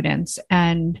students.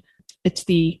 And it's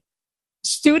the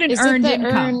student earned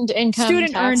income. Earned income.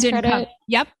 Student earned income.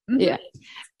 Yep. Mm-hmm. Yeah.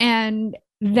 And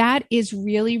that is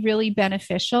really, really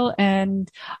beneficial. And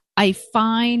I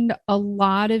find a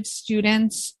lot of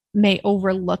students may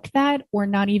overlook that or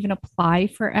not even apply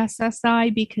for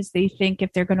SSI because they think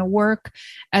if they're going to work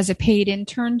as a paid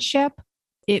internship,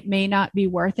 it may not be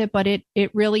worth it, but it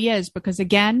really is, because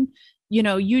again,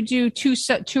 you do two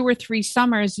or three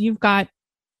summers, you've got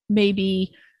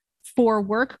maybe 4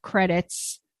 work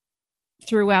credits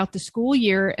throughout the school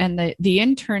year and the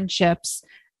internships.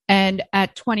 And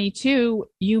at 22,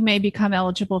 you may become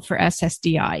eligible for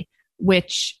SSDI,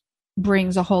 which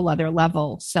brings a whole other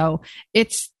level. So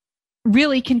it's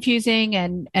really confusing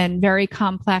and very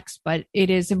complex, but it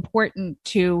is important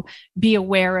to be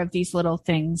aware of these little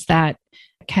things that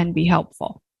can be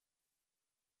helpful.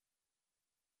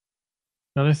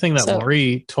 Another thing that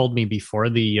Lori told me before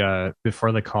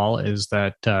the call is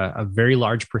that a very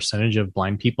large percentage of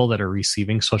blind people that are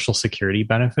receiving Social Security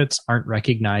benefits aren't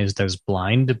recognized as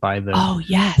blind by the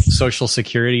Social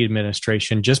Security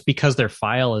Administration just because their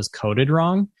file is coded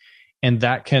wrong. And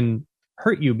that can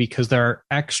hurt you because there are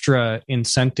extra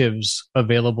incentives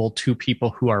available to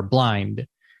people who are blind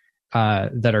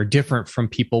that are different from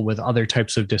people with other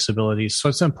types of disabilities. So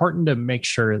it's important to make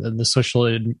sure that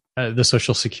the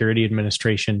Social Security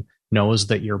Administration knows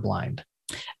that you're blind.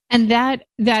 And that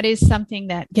is something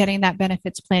that getting that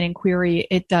benefits plan inquiry,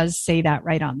 it does say that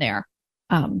right on there.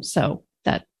 So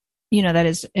that, that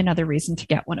is another reason to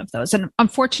get one of those. And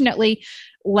unfortunately,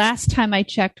 last time I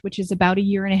checked, which is about a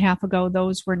year and a half ago,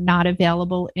 those were not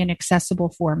available in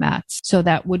accessible formats. So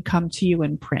that would come to you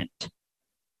in print.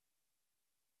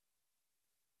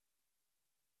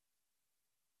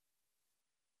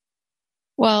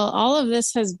 Well, all of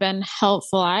this has been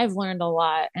helpful. I've learned a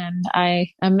lot, and I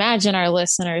imagine our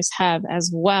listeners have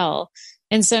as well.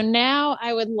 And so now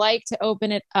I would like to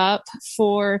open it up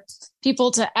for people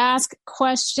to ask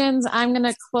questions. I'm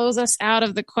going to close us out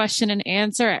of the question and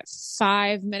answer at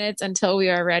 5 minutes until we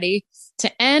are ready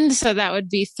to end. So that would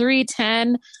be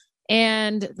 3:10.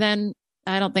 And then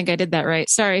I don't think I did that right.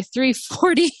 Sorry,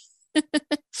 3:40.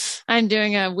 I'm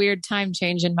doing a weird time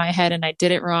change in my head and I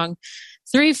did it wrong.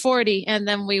 3:40, and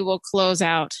then we will close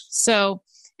out. So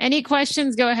any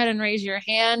questions, go ahead and raise your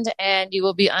hand and you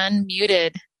will be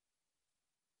unmuted.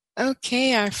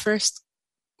 Okay, our first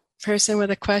person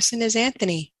with a question is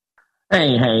Anthony.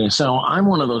 Hey. So I'm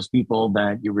one of those people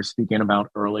that you were speaking about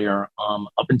earlier.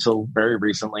 Up until very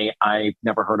recently, I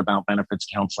never heard about benefits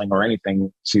counseling or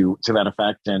anything to that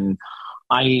effect. And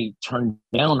I turned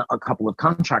down a couple of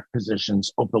contract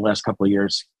positions over the last couple of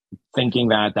years, thinking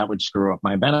that would screw up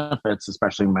my benefits,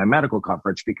 especially my medical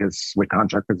coverage, because with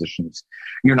contract positions,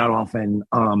 you're not often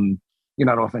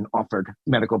offered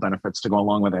medical benefits to go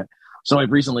along with it. So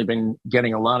I've recently been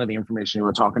getting a lot of the information you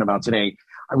were talking about today.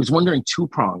 I was wondering,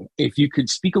 two-prong, if you could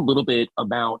speak a little bit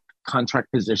about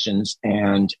contract positions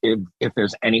and if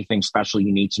there's anything special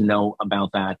you need to know about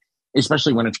that,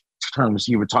 especially when it terms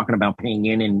you were talking about paying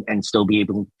in and still be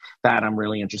able, that I'm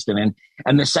really interested in.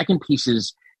 And the second piece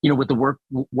is, with the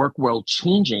work world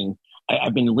changing,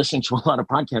 I've been listening to a lot of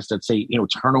podcasts that say,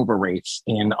 turnover rates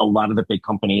in a lot of the big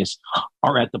companies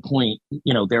are at the point,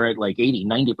 they're at like 80,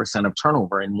 90% of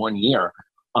turnover in 1 year.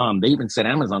 They even said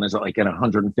Amazon is at like at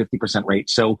 150% rate.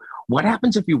 So what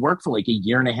happens if you work for like a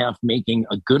year and a half making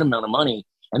a good amount of money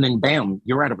and then bam,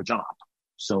 you're out of a job?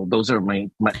 So those are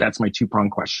that's my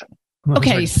two-pronged question.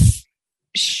 Okay,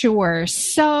 sure.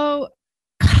 So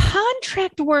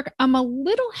contract work, I'm a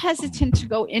little hesitant to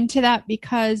go into that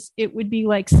because it would be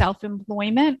like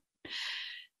self-employment.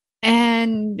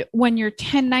 And when you're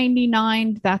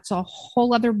 1099, that's a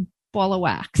whole other ball of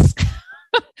wax.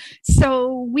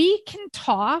 So we can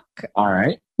talk all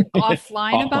right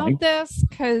offline about this,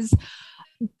 because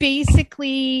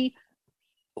basically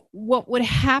what would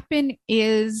happen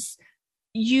is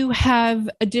you have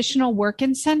additional work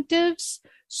incentives.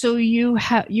 So you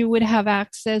would have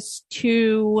access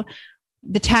to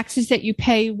the taxes that you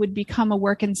pay would become a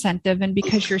work incentive. And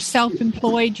because you're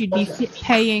self-employed, you'd be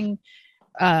paying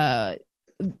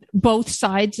both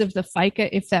sides of the FICA,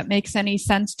 if that makes any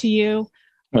sense to you.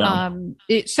 Yeah.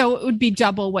 So it would be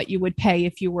double what you would pay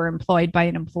if you were employed by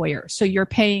an employer. So you're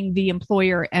paying the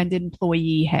employer and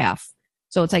employee half.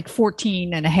 So it's like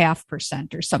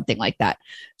 14.5% or something like that.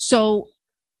 So,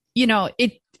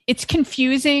 it's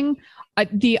confusing.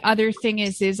 The other thing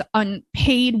is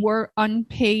unpaid work,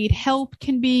 unpaid help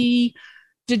can be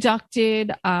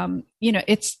deducted.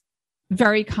 It's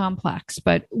very complex,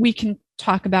 but we can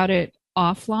talk about it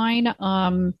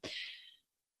offline.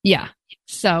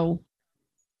 So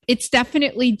it's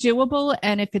definitely doable.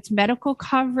 And if it's medical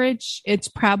coverage, it's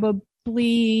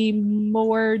probably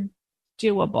more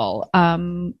doable.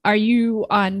 Are you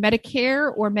on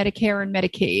Medicare and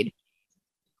Medicaid?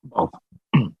 Both.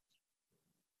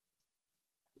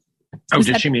 Oh,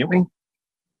 did she mute me?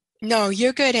 No,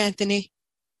 you're good, Anthony.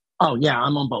 Oh, yeah,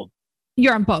 I'm on both.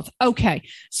 You're on both. Okay.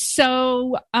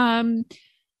 So,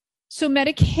 so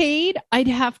Medicaid, I'd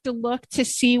have to look to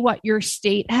see what your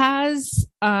state has.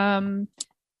 But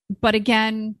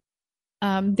again,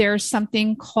 there's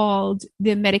something called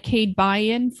the Medicaid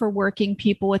buy-in for working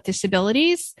people with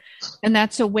disabilities. And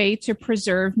that's a way to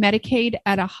preserve Medicaid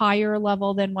at a higher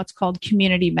level than what's called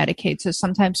community Medicaid. So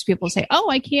sometimes people say, oh,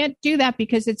 I can't do that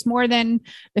because it's more than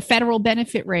the federal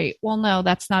benefit rate. Well, no,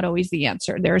 that's not always the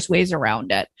answer. There's ways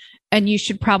around it. And you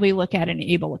should probably look at an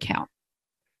ABLE account.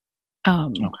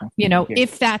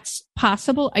 If that's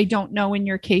possible. I don't know in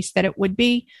your case that it would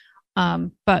be,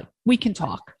 but we can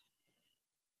talk.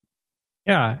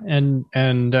 Yeah,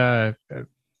 and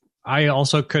I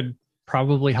also could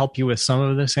probably help you with some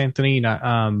of this, Anthony.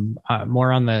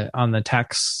 More on the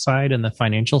tax side and the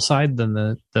financial side than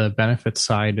the benefits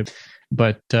side,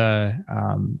 but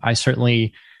I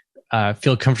certainly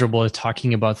feel comfortable with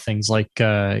talking about things like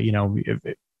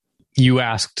you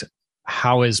asked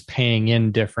how is paying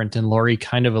in different, and Lori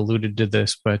kind of alluded to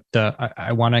this, but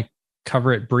I want to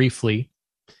cover it briefly.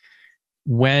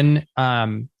 When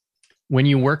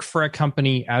you work for a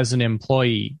company as an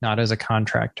employee, not as a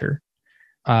contractor,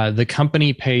 the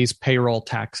company pays payroll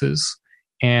taxes,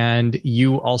 and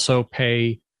you also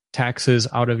pay taxes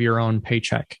out of your own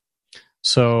paycheck.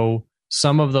 So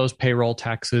some of those payroll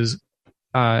taxes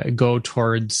go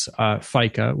towards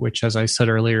FICA, which, as I said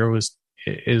earlier,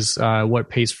 is what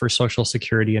pays for Social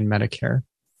Security and Medicare.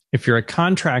 If you're a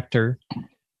contractor,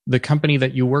 the company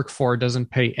that you work for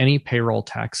doesn't pay any payroll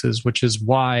taxes, which is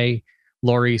why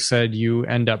Lori said you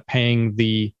end up paying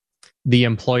the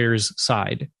employer's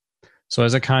side. So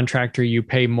as a contractor, you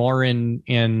pay more in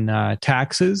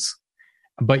taxes,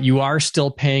 but you are still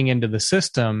paying into the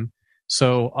system.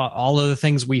 So all of the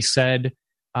things we said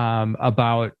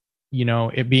about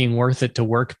it being worth it to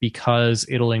work because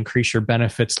it'll increase your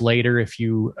benefits later if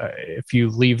you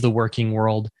leave the working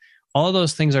world, all of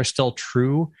those things are still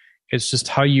true. It's just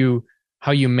how you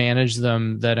manage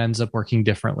them that ends up working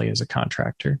differently as a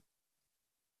contractor.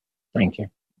 Thank you.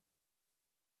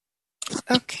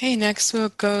 Okay, next we'll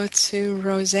go to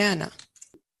Rosanna.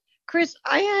 Chris,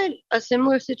 I had a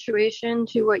similar situation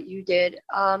to what you did.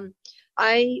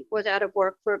 I was out of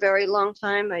work for a very long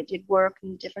time. I did work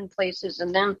in different places,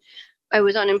 and then I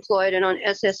was unemployed and on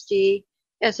SSD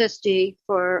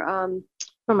for, oh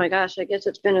my gosh, I guess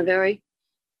it's been a very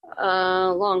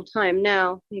long time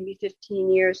now, maybe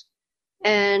 15 years.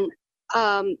 And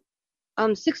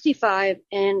I'm 65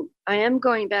 and I am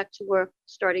going back to work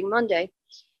starting Monday.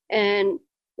 And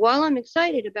while I'm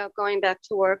excited about going back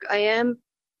to work, I am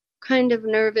kind of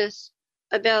nervous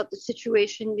about the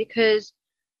situation because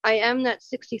I am that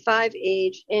 65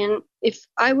 age. And if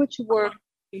I were to work,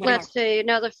 let's say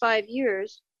another 5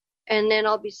 years, and then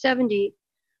I'll be 70,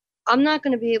 I'm not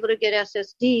going to be able to get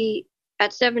SSD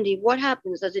at 70. What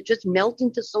happens? Does it just melt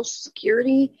into Social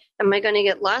Security? Am I going to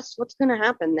get less? What's going to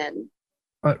happen then?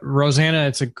 Rosanna,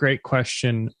 it's a great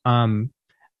question.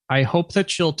 I hope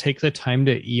that you'll take the time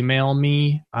to email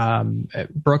me.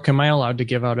 Brooke, am I allowed to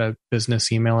give out a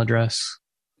business email address?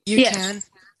 You can.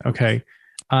 Okay.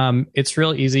 It's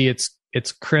real easy.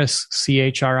 It's Chris,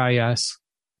 CHRIS,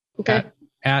 okay,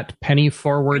 at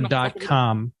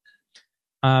pennyforward.com.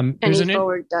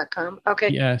 Pennyforward.com. Okay.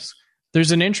 Yes.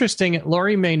 There's an interesting,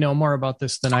 Lori may know more about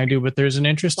this than I do, but there's an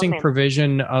interesting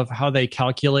provision of how they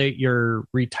calculate your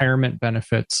retirement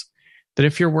benefits. That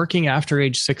if you're working after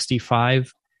age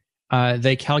 65,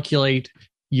 they calculate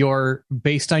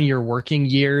based on your working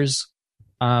years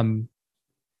that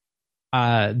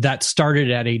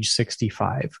started at age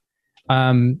 65.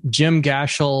 Jim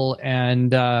Gashel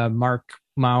and Mark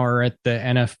Maurer at the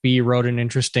NFB wrote an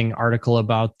interesting article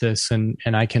about this, and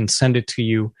I can send it to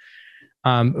you.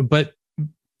 But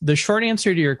the short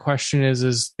answer to your question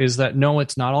is that no,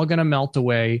 it's not all going to melt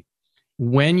away.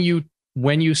 When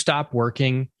you stop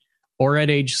working or at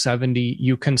age 70,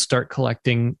 you can start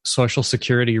collecting Social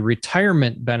Security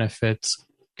retirement benefits.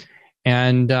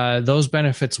 And those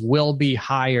benefits will be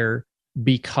higher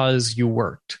because you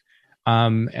worked.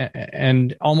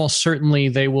 And almost certainly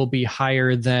they will be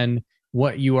higher than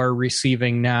what you are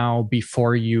receiving now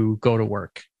before you go to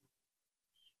work.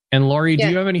 And Lori, do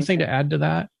you have anything to add to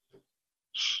that?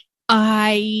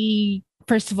 I,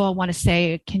 first of all, want to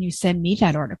say, can you send me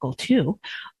that article too?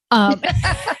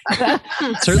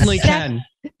 Certainly can.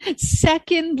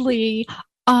 Secondly,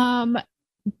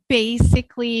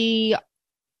 basically,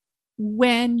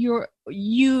 when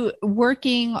you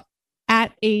working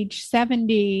at age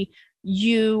 70,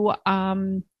 you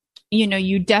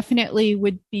definitely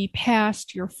would be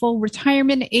past your full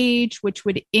retirement age, which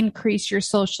would increase your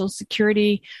Social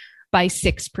Security by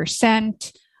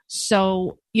 6%.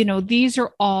 So, these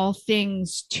are all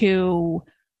things to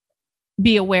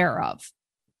be aware of.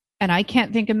 And I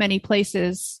can't think of many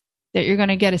places that you're going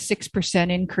to get a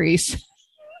 6% increase.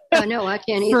 Oh, no, I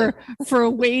can't either. for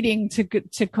waiting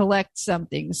to collect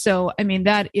something. So, I mean,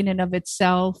 that in and of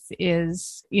itself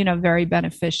is, very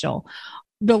beneficial.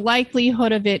 The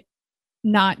likelihood of it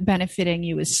not benefiting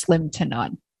you is slim to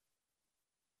none.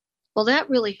 Well, that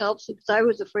really helps because I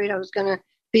was afraid I was going to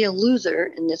be a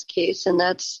loser in this case. And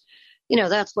that's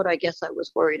what I guess I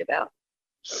was worried about.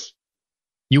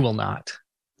 You will not.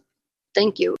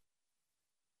 Thank you.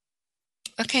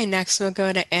 Okay, next we'll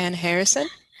go to Ann Harrison.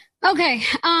 Okay.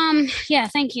 Yeah,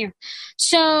 thank you.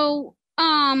 So,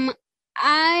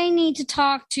 I need to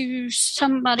talk to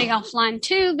somebody offline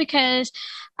too, because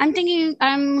I'm thinking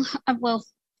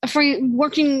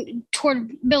working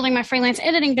toward building my freelance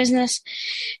editing business,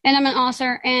 and I'm an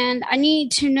author, and I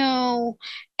need to know,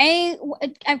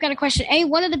 I've got a question.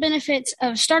 What are the benefits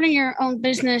of starting your own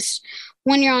business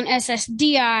when you're on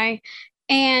SSDI?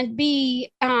 And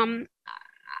B, how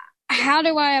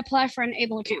do I apply for an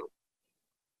ABLE account?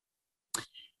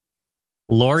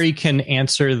 Lori can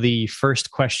answer the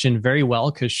first question very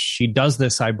well because she does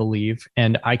this, I believe,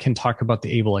 and I can talk about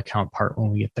the ABLE account part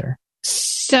when we get there.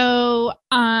 So,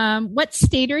 what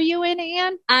state are you in,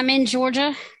 Anne? I'm in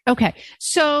Georgia. Okay.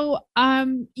 So,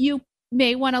 you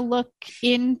may want to look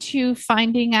into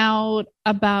finding out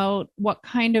about what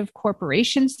kind of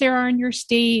corporations there are in your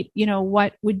state.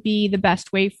 What would be the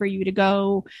best way for you to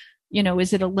go?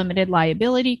 Is it a limited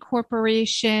liability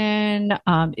corporation?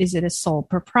 Is it a sole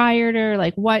proprietor?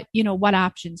 Like what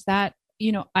options that,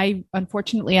 I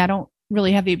don't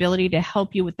really have the ability to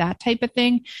help you with that type of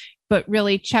thing, but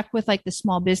really check with like the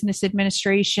Small Business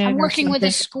Administration. I'm working with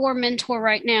a SCORE mentor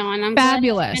right now, and I'm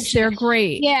fabulous. They're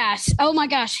great. Yes. Oh my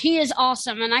gosh. He is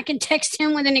awesome. And I can text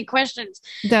him with any questions.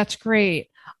 That's great.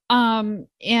 Really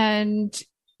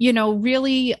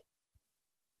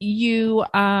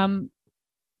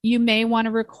you may want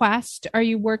to request, are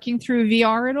you working through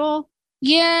VR at all?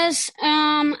 Yes.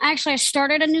 Actually, I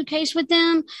started a new case with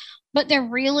them, but they're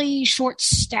really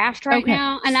short-staffed right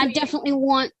now. And I definitely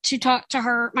want to talk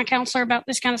to my counselor about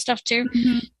this kind of stuff too.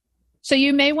 Mm-hmm. So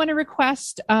you may want to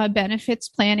request benefits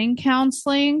planning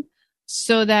counseling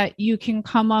so that you can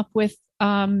come up with,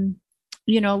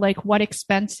 like what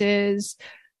expenses.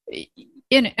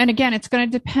 And again, it's going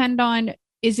to depend on,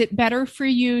 is it better for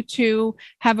you to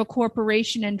have a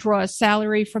corporation and draw a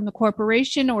salary from the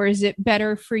corporation, or is it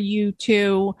better for you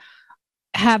to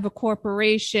have a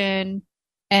corporation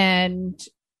and,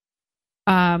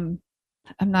 I'm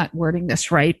not wording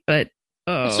this right, but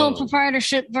sole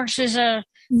proprietorship versus a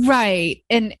right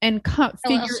and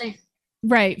LLC.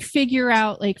 Figure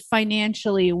out like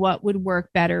financially what would work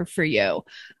better for you.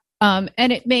 And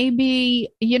it may be,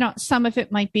 some of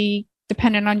it might be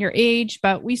dependent on your age,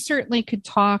 but we certainly could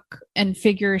talk and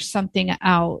figure something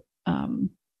out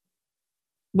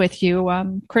with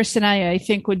you. Chris and I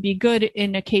think would be good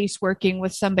in a case working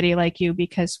with somebody like you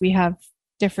because we have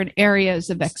different areas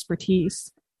of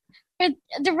expertise. But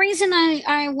the reason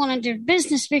I want to do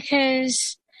business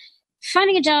because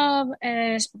finding a job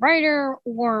as a writer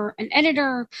or an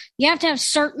editor, you have to have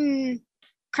certain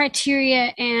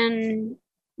criteria, and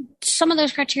some of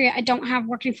those criteria I don't have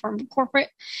working for a corporate.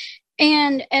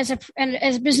 And as a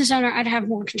business owner, I'd have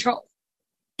more control.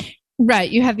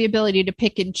 Right. You have the ability to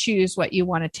pick and choose what you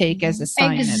want to take as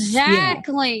assignments.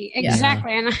 Exactly. Yeah.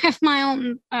 Exactly. And I have my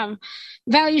own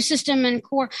value system and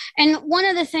core. And one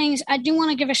of the things I do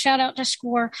want to give a shout out to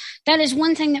SCORE. That is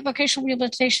one thing that vocational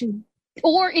rehabilitation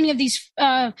or any of these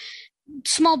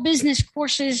small business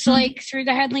courses like through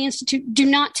the Hadley Institute do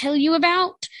not tell you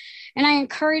about. And I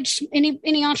encourage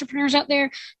any entrepreneurs out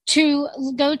there to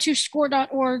go to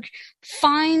score.org,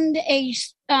 find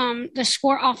the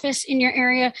SCORE office in your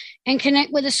area and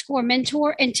connect with a SCORE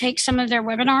mentor and take some of their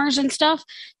webinars and stuff,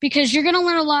 because you're going to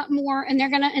learn a lot more, and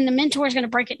the mentor is going to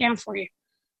break it down for you.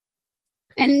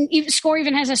 And SCORE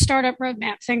even has a startup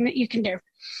roadmap thing that you can do.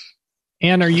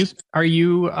 Anne, are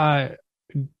you a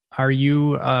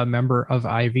member of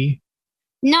Ivy?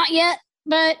 Not yet.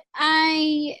 But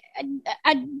I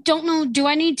don't know. Do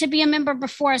I need to be a member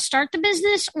before I start the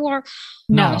business, or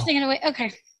no? I was thinking,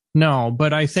 okay. No,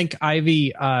 but I think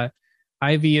Ivy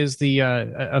is the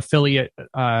affiliate,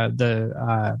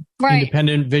 the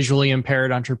Independent Visually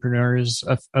Impaired Entrepreneurs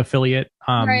affiliate.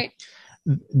 Right.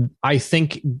 I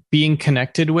think being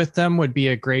connected with them would be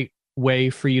a great way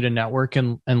for you to network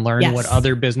and learn Yes, what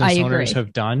other business I owners agree.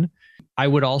 have done. I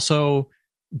would also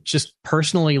just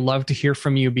personally love to hear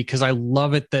from you, because I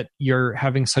love it that you're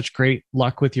having such great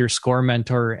luck with your SCORE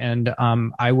mentor. And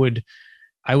I would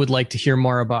like to hear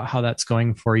more about how that's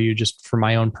going for you, just for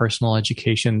my own personal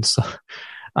education. So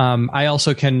I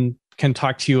also can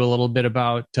talk to you a little bit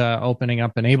about opening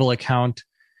up an Able account.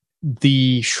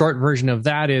 The short version of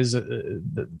that is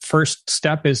the first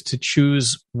step is to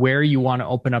choose where you want to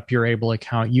open up your Able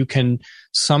account. You can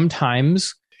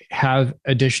sometimes have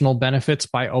additional benefits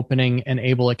by opening an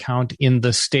Able account in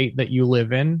the state that you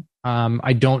live in.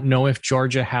 I don't know if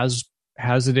Georgia has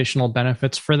additional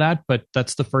benefits for that, but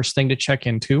that's the first thing to check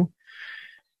into.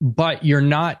 But you're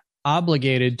not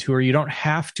obligated to, or you don't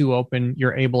have to open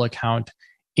your Able account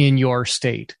in your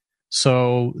state.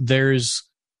 So there's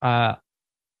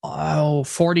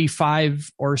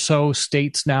 45 or so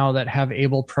states now that have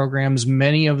Able programs.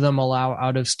 Many of them allow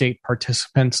out-of-state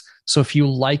participants. So if you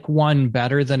like one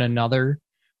better than another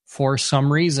for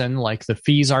some reason, like the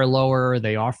fees are lower,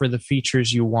 they offer the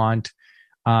features you want,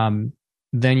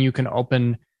 then you can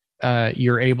open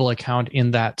your Able account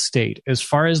in that state. As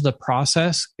far as the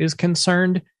process is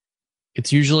concerned,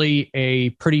 it's usually a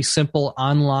pretty simple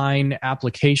online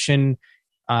application.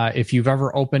 If you've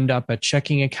ever opened up a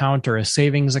checking account or a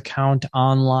savings account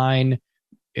online,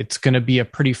 it's going to be a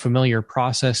pretty familiar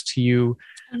process to you.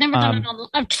 I've never done it online.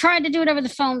 I've tried to do it over the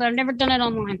phone, but I've never done it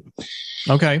online.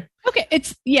 Okay.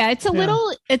 It's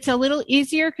a little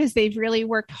easier because they've really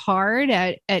worked hard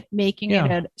at making it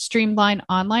a streamlined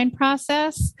online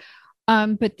process.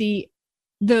 But you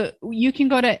can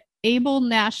go to Able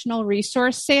National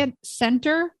Resource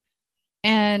Center,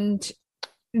 and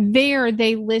there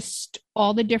they list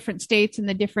all the different states and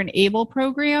the different Able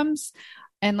programs.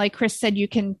 And like Chris said, you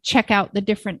can check out the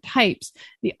different types.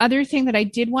 The other thing that I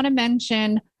did want to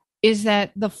mention is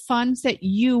that the funds that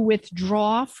you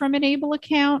withdraw from an Able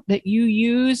account, that you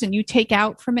use and you take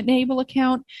out from an Able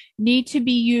account, need to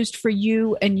be used for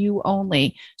you and you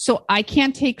only. So I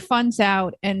can't take funds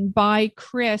out and buy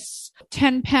Chris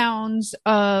 10 pounds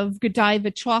of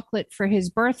Godiva chocolate for his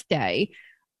birthday,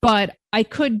 but I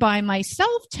could buy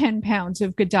myself 10 pounds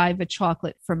of Godiva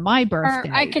chocolate for my birthday.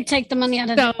 Or I could take the money out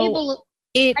of the Able.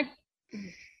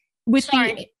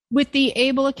 With the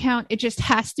Able account, it just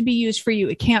has to be used for you.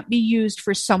 It can't be used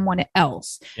for someone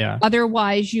else. Yeah.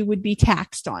 Otherwise, you would be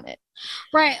taxed on it.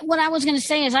 Right. What I was going to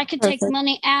say is I could take the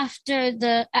money after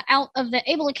out of the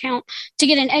Able account to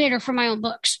get an editor for my own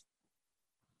books,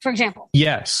 for example.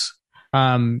 Yes.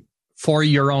 For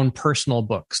your own personal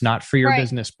books, not for your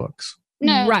business books.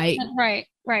 No. Right.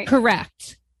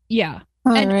 Correct. Yeah.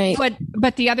 Right.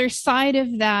 But the other side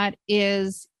of that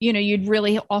is, you'd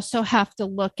really also have to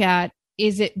look at,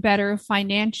 is it better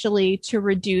financially to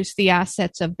reduce the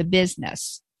assets of the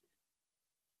business?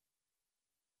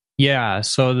 Yeah.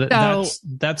 So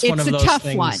that's one of those tough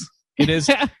things. One. It is.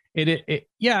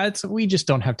 We just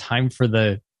don't have time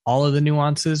for all of the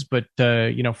nuances, but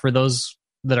for those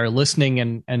that are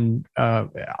listening and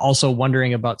also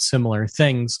wondering about similar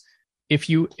things, if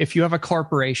you have a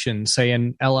corporation, say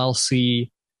an LLC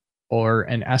or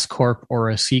an S Corp or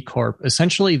a C Corp,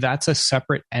 essentially that's a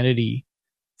separate entity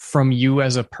from you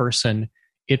as a person.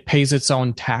 It pays its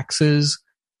own taxes.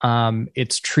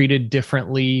 It's treated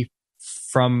differently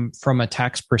from a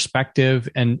tax perspective.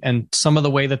 And some of the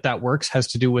way that works has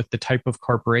to do with the type of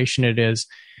corporation it is.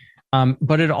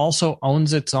 But it also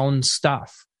owns its own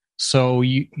stuff. So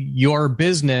your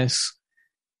business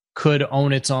could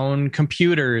own its own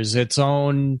computers, its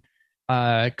own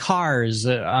cars,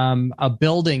 a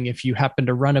building. If you happen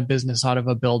to run a business out of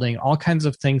a building, all kinds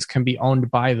of things can be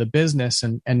owned by the business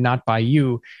and not by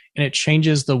you. And it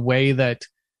changes the way that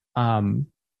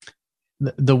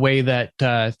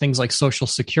things like Social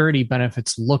Security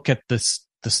benefits look at the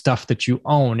stuff that you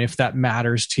own, if that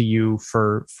matters to you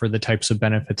for the types of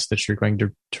benefits that you're going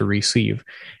to receive.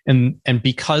 And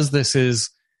because this is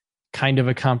kind of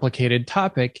a complicated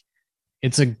topic,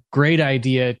 it's a great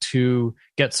idea to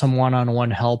get some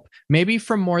one-on-one help, maybe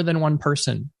from more than one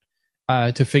person,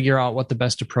 to figure out what the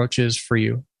best approach is for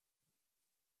you.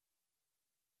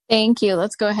 Thank you.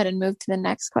 Let's go ahead and move to the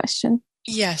next question.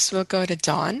 Yes, we'll go to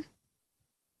Dawn.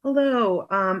 Hello.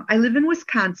 I live in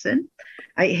Wisconsin.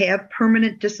 I have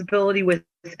permanent disability with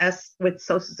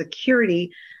Social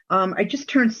Security. I just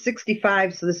turned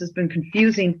 65, so this has been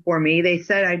confusing for me. They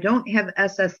said I don't have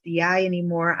SSDI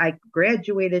anymore. I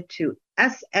graduated to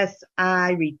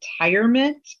SSI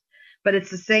retirement, but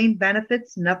it's the same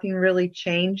benefits. Nothing really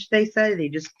changed, they said. They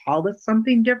just called it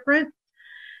something different.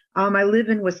 I live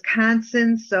in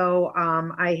Wisconsin, so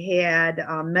I had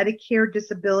Medicare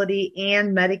disability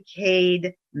and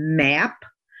Medicaid MAP,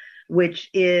 which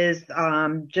is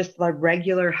just like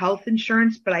regular health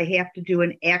insurance, but I have to do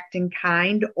an act in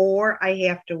kind or I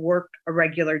have to work a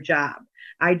regular job.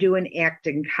 I do an act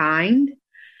in kind,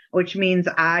 which means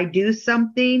I do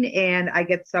something and I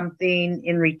get something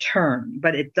in return,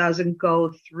 but it doesn't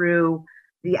go through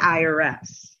the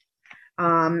IRS.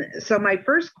 So my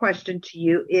first question to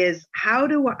you is, how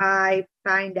do I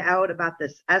find out about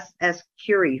this SS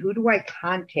Curie? Who do I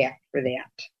contact for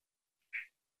that?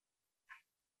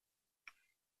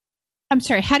 I'm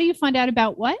sorry, how do you find out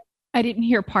about what? I didn't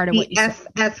hear part of what you said.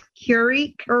 SS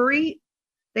Curie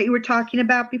that you were talking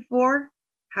about before?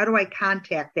 How do I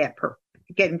contact that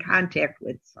get in contact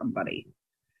with somebody?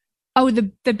 Oh,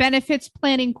 the benefits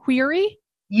planning query?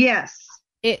 Yes.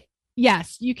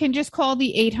 Yes, you can just call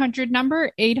the 800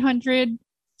 number,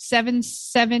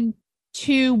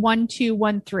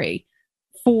 800-772-1213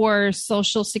 for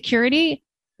Social Security,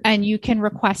 and you can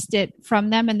request it from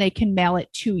them and they can mail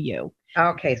it to you.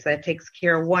 Okay, so that takes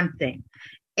care of one thing.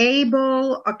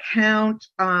 ABLE account,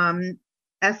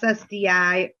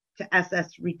 SSDI to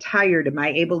SS retired. Am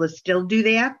I able to still do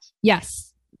that?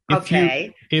 Yes.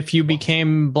 If you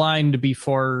became blind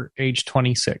before age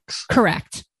 26.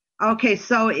 Correct. Okay,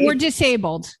 so or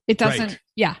disabled. It doesn't. Right.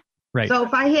 Yeah. Right. So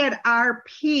if I had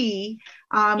RP,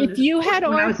 if you had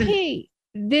RP,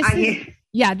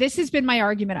 this has been my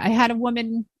argument. I had a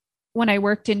woman when I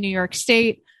worked in New York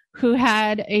State who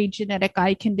had a genetic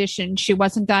eye condition. She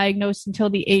wasn't diagnosed until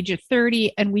the age of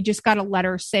 30, and we just got a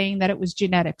letter saying that it was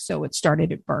genetic, so it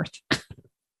started at birth. Yep.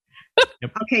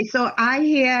 Okay, so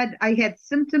I had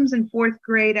symptoms in 4th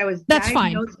grade. I was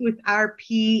diagnosed with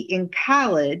RP in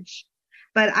college,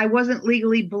 but I wasn't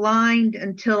legally blind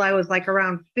until I was like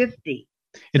around 50.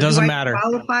 It doesn't matter.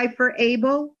 Qualify for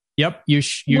ABLE? Yep, you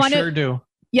sure do.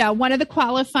 Yeah, one of the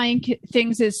qualifying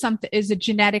things is a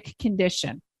genetic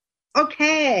condition.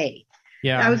 Okay.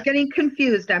 Yeah. I was getting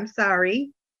confused. I'm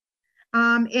sorry.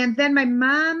 And then my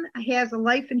mom has a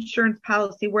life insurance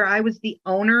policy where I was the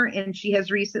owner and she has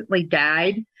recently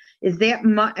died. Is that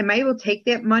am I able to take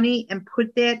that money and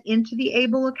put that into the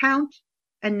ABLE account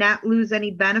and not lose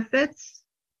any benefits?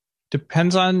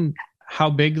 Depends on how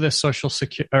big the Social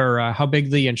Security or how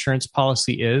big the insurance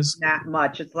policy is. Not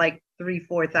much. It's like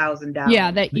 $3,000-$4,000.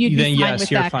 Yeah, that you'd be fine with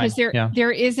that because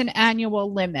there is an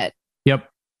annual limit. Yep.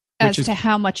 As to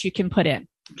how much you can put in.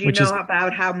 Do you know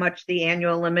about how much the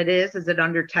annual limit is? Is it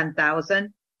under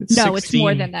 10,000? No, it's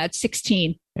more than that.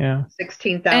 16. Yeah.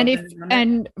 16,000.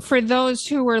 And for those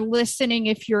who are listening,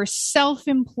 if you're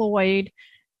self-employed,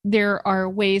 there are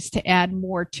ways to add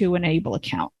more to an ABLE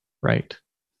account. Right.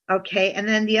 Okay. And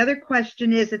then the other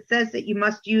question is, it says that you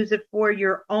must use it for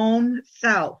your own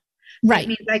self. So right. That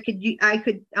means I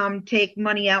could take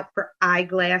money out for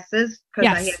eyeglasses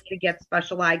because I have to get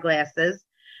special eyeglasses.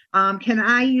 Can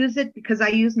I use it because I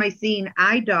use my Seeing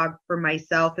Eye Dog for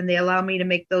myself and they allow me to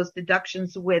make those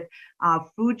deductions with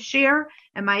Food Share?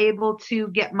 Am I able to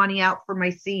get money out for my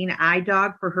Seeing Eye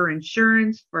Dog for her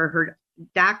insurance, for her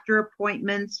doctor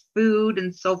appointments, food,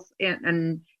 and so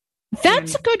and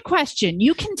That's a good question.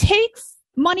 You can take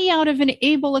money out of an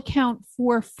ABLE account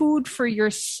for food for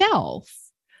yourself.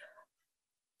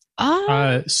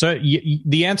 So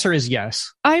the answer is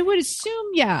yes. I would assume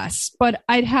yes, but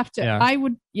I'd have to.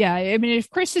 Yeah. I mean, if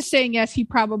Chris is saying yes, he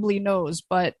probably knows.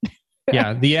 But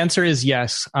yeah, the answer is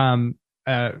yes.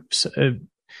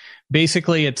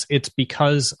 Basically, it's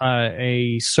because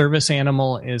a service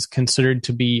animal is considered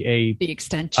to be the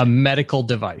extension, a medical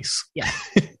device. Yeah,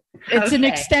 it's an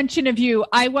extension of you.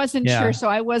 I wasn't sure, so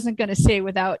I wasn't going to say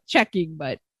without checking,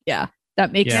 but yeah,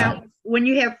 that makes sense. When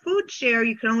you have Food Share,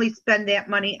 you can only spend that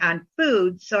money on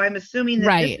food. So I'm assuming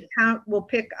that this account will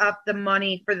pick up the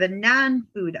money for the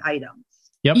non-food items.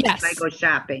 Yep. Yes. When I go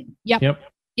shopping. Yep.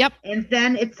 And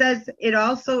then it says it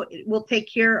will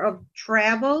take care of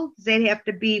travel. Does that have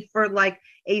to be for like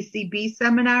ACB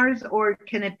seminars, or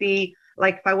can it be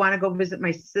like if I want to go visit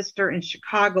my sister in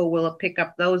Chicago, will it pick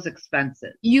up those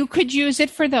expenses? You could use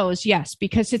it for those, yes,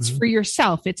 because it's for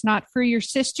yourself. It's not for your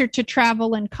sister to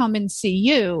travel and come and see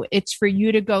you. It's for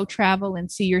you to go travel and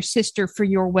see your sister for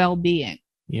your well-being.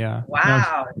 Yeah.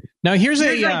 Wow. Now here's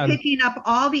like picking up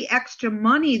all the extra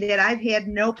money that I've had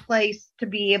no place to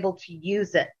be able to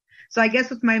use it. So I guess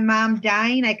with my mom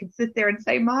dying, I could sit there and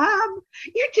say, Mom,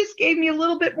 you just gave me a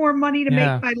little bit more money to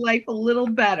make my life a little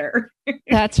better.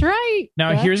 That's right.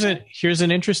 Now here's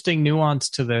an interesting nuance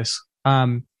to this.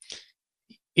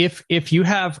 If you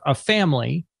have a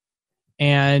family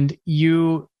and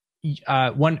you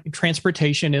one,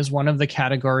 transportation is one of the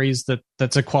categories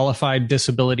that's a qualified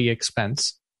disability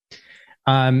expense.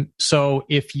 So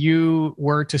if you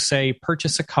were to say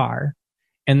purchase a car,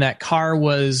 and that car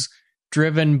was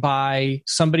driven by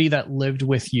somebody that lived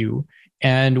with you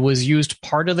and was used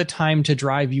part of the time to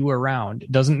drive you around,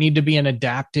 it doesn't need to be an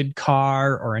adapted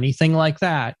car or anything like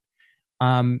that.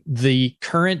 The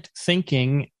current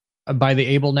thinking by the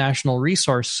Able National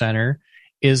Resource Center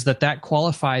is that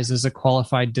qualifies as a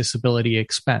qualified disability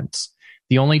expense.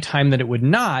 The only time that it would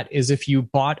not is if you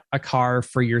bought a car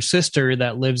for your sister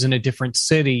that lives in a different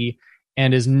city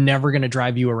and is never going to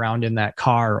drive you around in that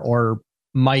car, or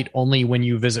might only when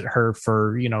you visit her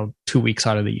for, 2 weeks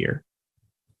out of the year.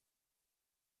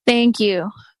 Thank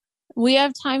you. We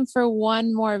have time for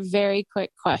one more very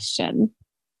quick question.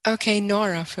 Okay,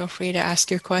 Nora, feel free to ask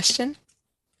your question.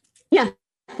 Yeah,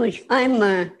 please. I'm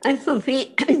from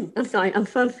Phoenix,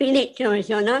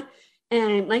 Arizona,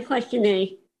 and my question is,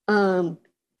 well,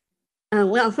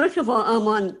 first of all, I'm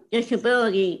on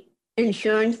disability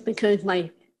insurance because of my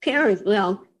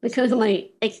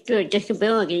extra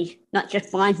disabilities, not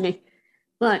just blindness.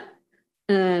 But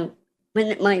when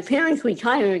my parents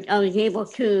retired, I was able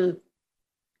to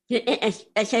get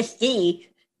SSDI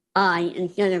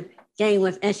instead of staying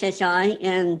with SSI,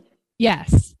 and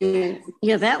yes,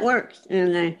 yeah, that works.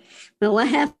 And but what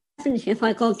happens if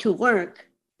I go to work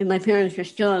and my parents are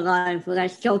still alive? Will I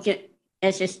still get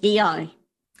SSDI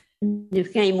the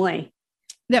same way?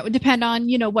 That would depend on,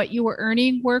 what you were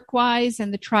earning work-wise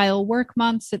and the trial work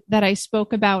months that I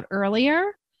spoke about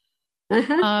earlier.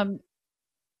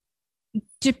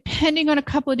 Depending on a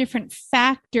couple of different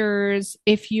factors,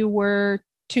 if you were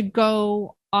to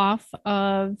go off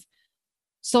of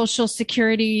Social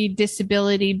Security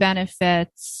disability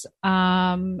benefits,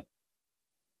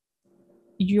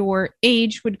 your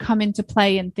age would come into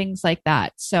play and things like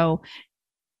that. So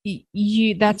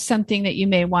that's something that you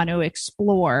may want to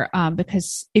explore,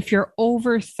 because if you're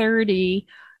over 30,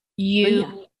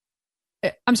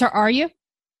 I'm sorry, are you?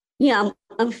 Yeah,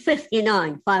 I'm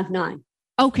 59, 5'9".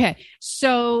 Okay.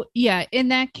 So yeah, in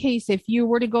that case, if you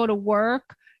were to go to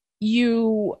work,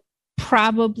 you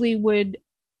probably would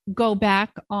go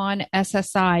back on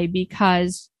SSI,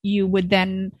 because you would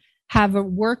then have a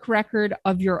work record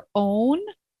of your own,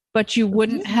 but you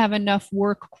wouldn't have enough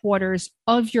work quarters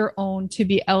of your own to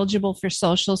be eligible for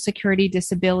Social Security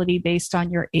disability based on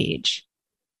your age.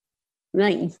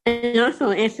 Right. And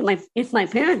also, if my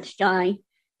parents die,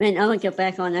 then I would get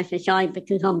back on SSI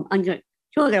because I'm under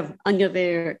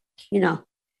their,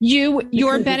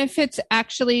 Your benefits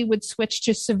actually would switch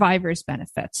to survivor's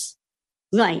benefits.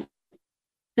 Right.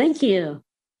 Thank you.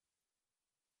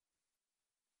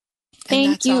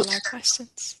 Thank you. That's all our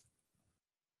questions.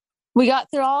 We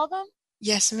got through all of them?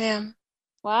 Yes, ma'am.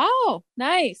 Wow.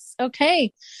 Nice.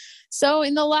 Okay. So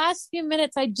in the last few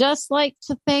minutes, I'd just like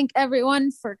to thank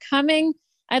everyone for coming.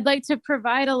 I'd like to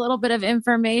provide a little bit of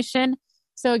information.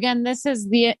 So again, this is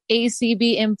the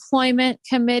ACB Employment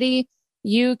Committee.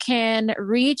 You can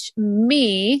reach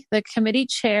me, the committee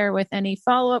chair, with any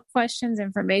follow-up questions,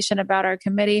 information about our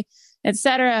committee,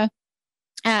 etc.,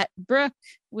 at Brooke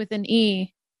with an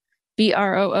E,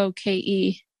 BROOKE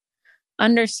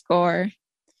 _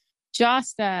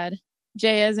 Jostad,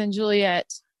 J as in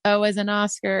Juliet, O as in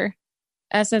Oscar,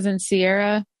 S as in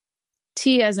Sierra,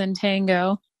 T as in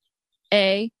Tango,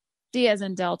 A, D as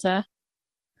in Delta,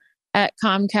 at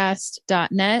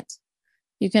Comcast.net.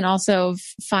 You can also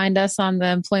find us on the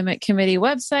Employment Committee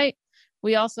website.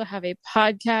 We also have a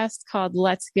podcast called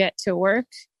Let's Get to Work.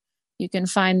 You can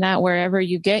find that wherever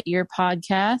you get your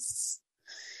podcasts.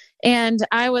 And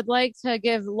I would like to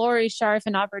give Lori Scharf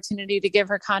an opportunity to give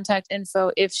her contact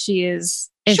info if she is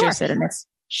interested in this.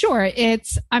 Sure.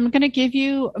 I'm going to give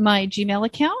you my Gmail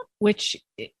account, which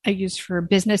I use for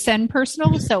business and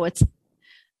personal. So it's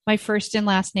my first and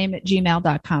last name at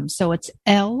gmail.com. So it's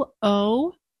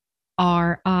LORI,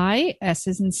 S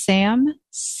as in Sam,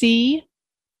 C,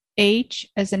 H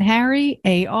as in Harry,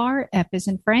 AR, F as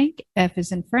in Frank, F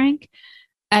as in Frank,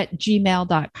 at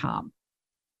gmail.com.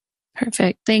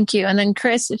 Perfect. Thank you. And then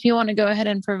Chris, if you want to go ahead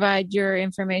and provide your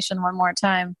information one more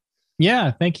time.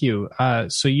 Yeah, thank you.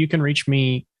 So you can reach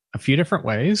me a few different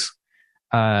ways.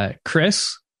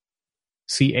 Chris,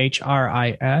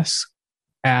 CHRIS,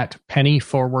 at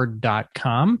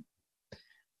pennyforward.com,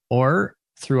 or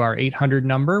through our 800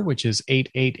 number, which is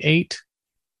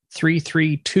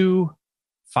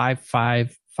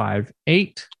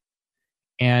 888-332-5558.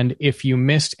 And if you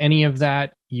missed any of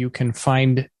that, you can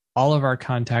find all of our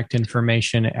contact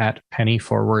information at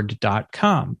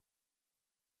pennyforward.com.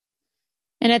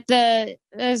 And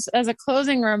as a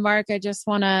closing remark, I just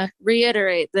want to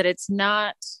reiterate that it's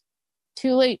not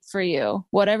too late for you.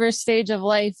 Whatever stage of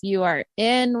life you are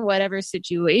in, whatever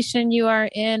situation you are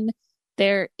in,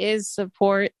 there is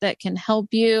support that can help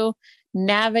you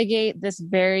navigate this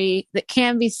that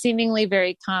can be seemingly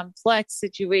very complex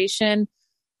situation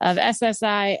of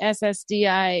SSI,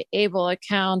 SSDI, ABLE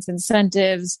accounts,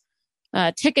 incentives,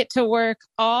 ticket to work,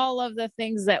 all of the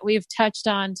things that we've touched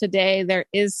on today. There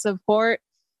is support.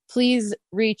 Please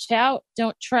reach out.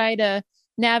 Don't try to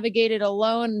navigate it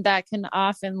alone. That can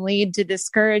often lead to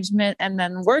discouragement and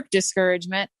then work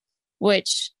discouragement,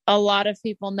 which a lot of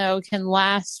people know can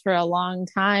last for a long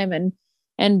time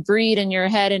and breed in your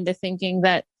head into thinking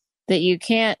that you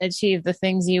can't achieve the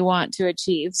things you want to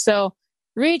achieve. So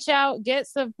reach out, get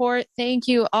support. Thank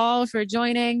you all for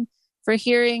joining, for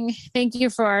hearing. Thank you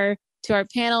to our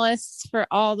panelists for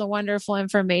all the wonderful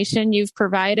information you've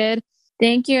provided.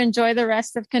 Thank you. Enjoy the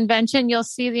rest of convention. You'll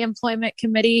see the employment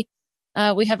committee.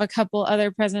 We have a couple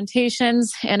other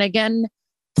presentations. And again,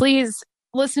 please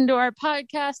listen to our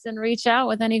podcast and reach out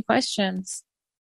with any questions.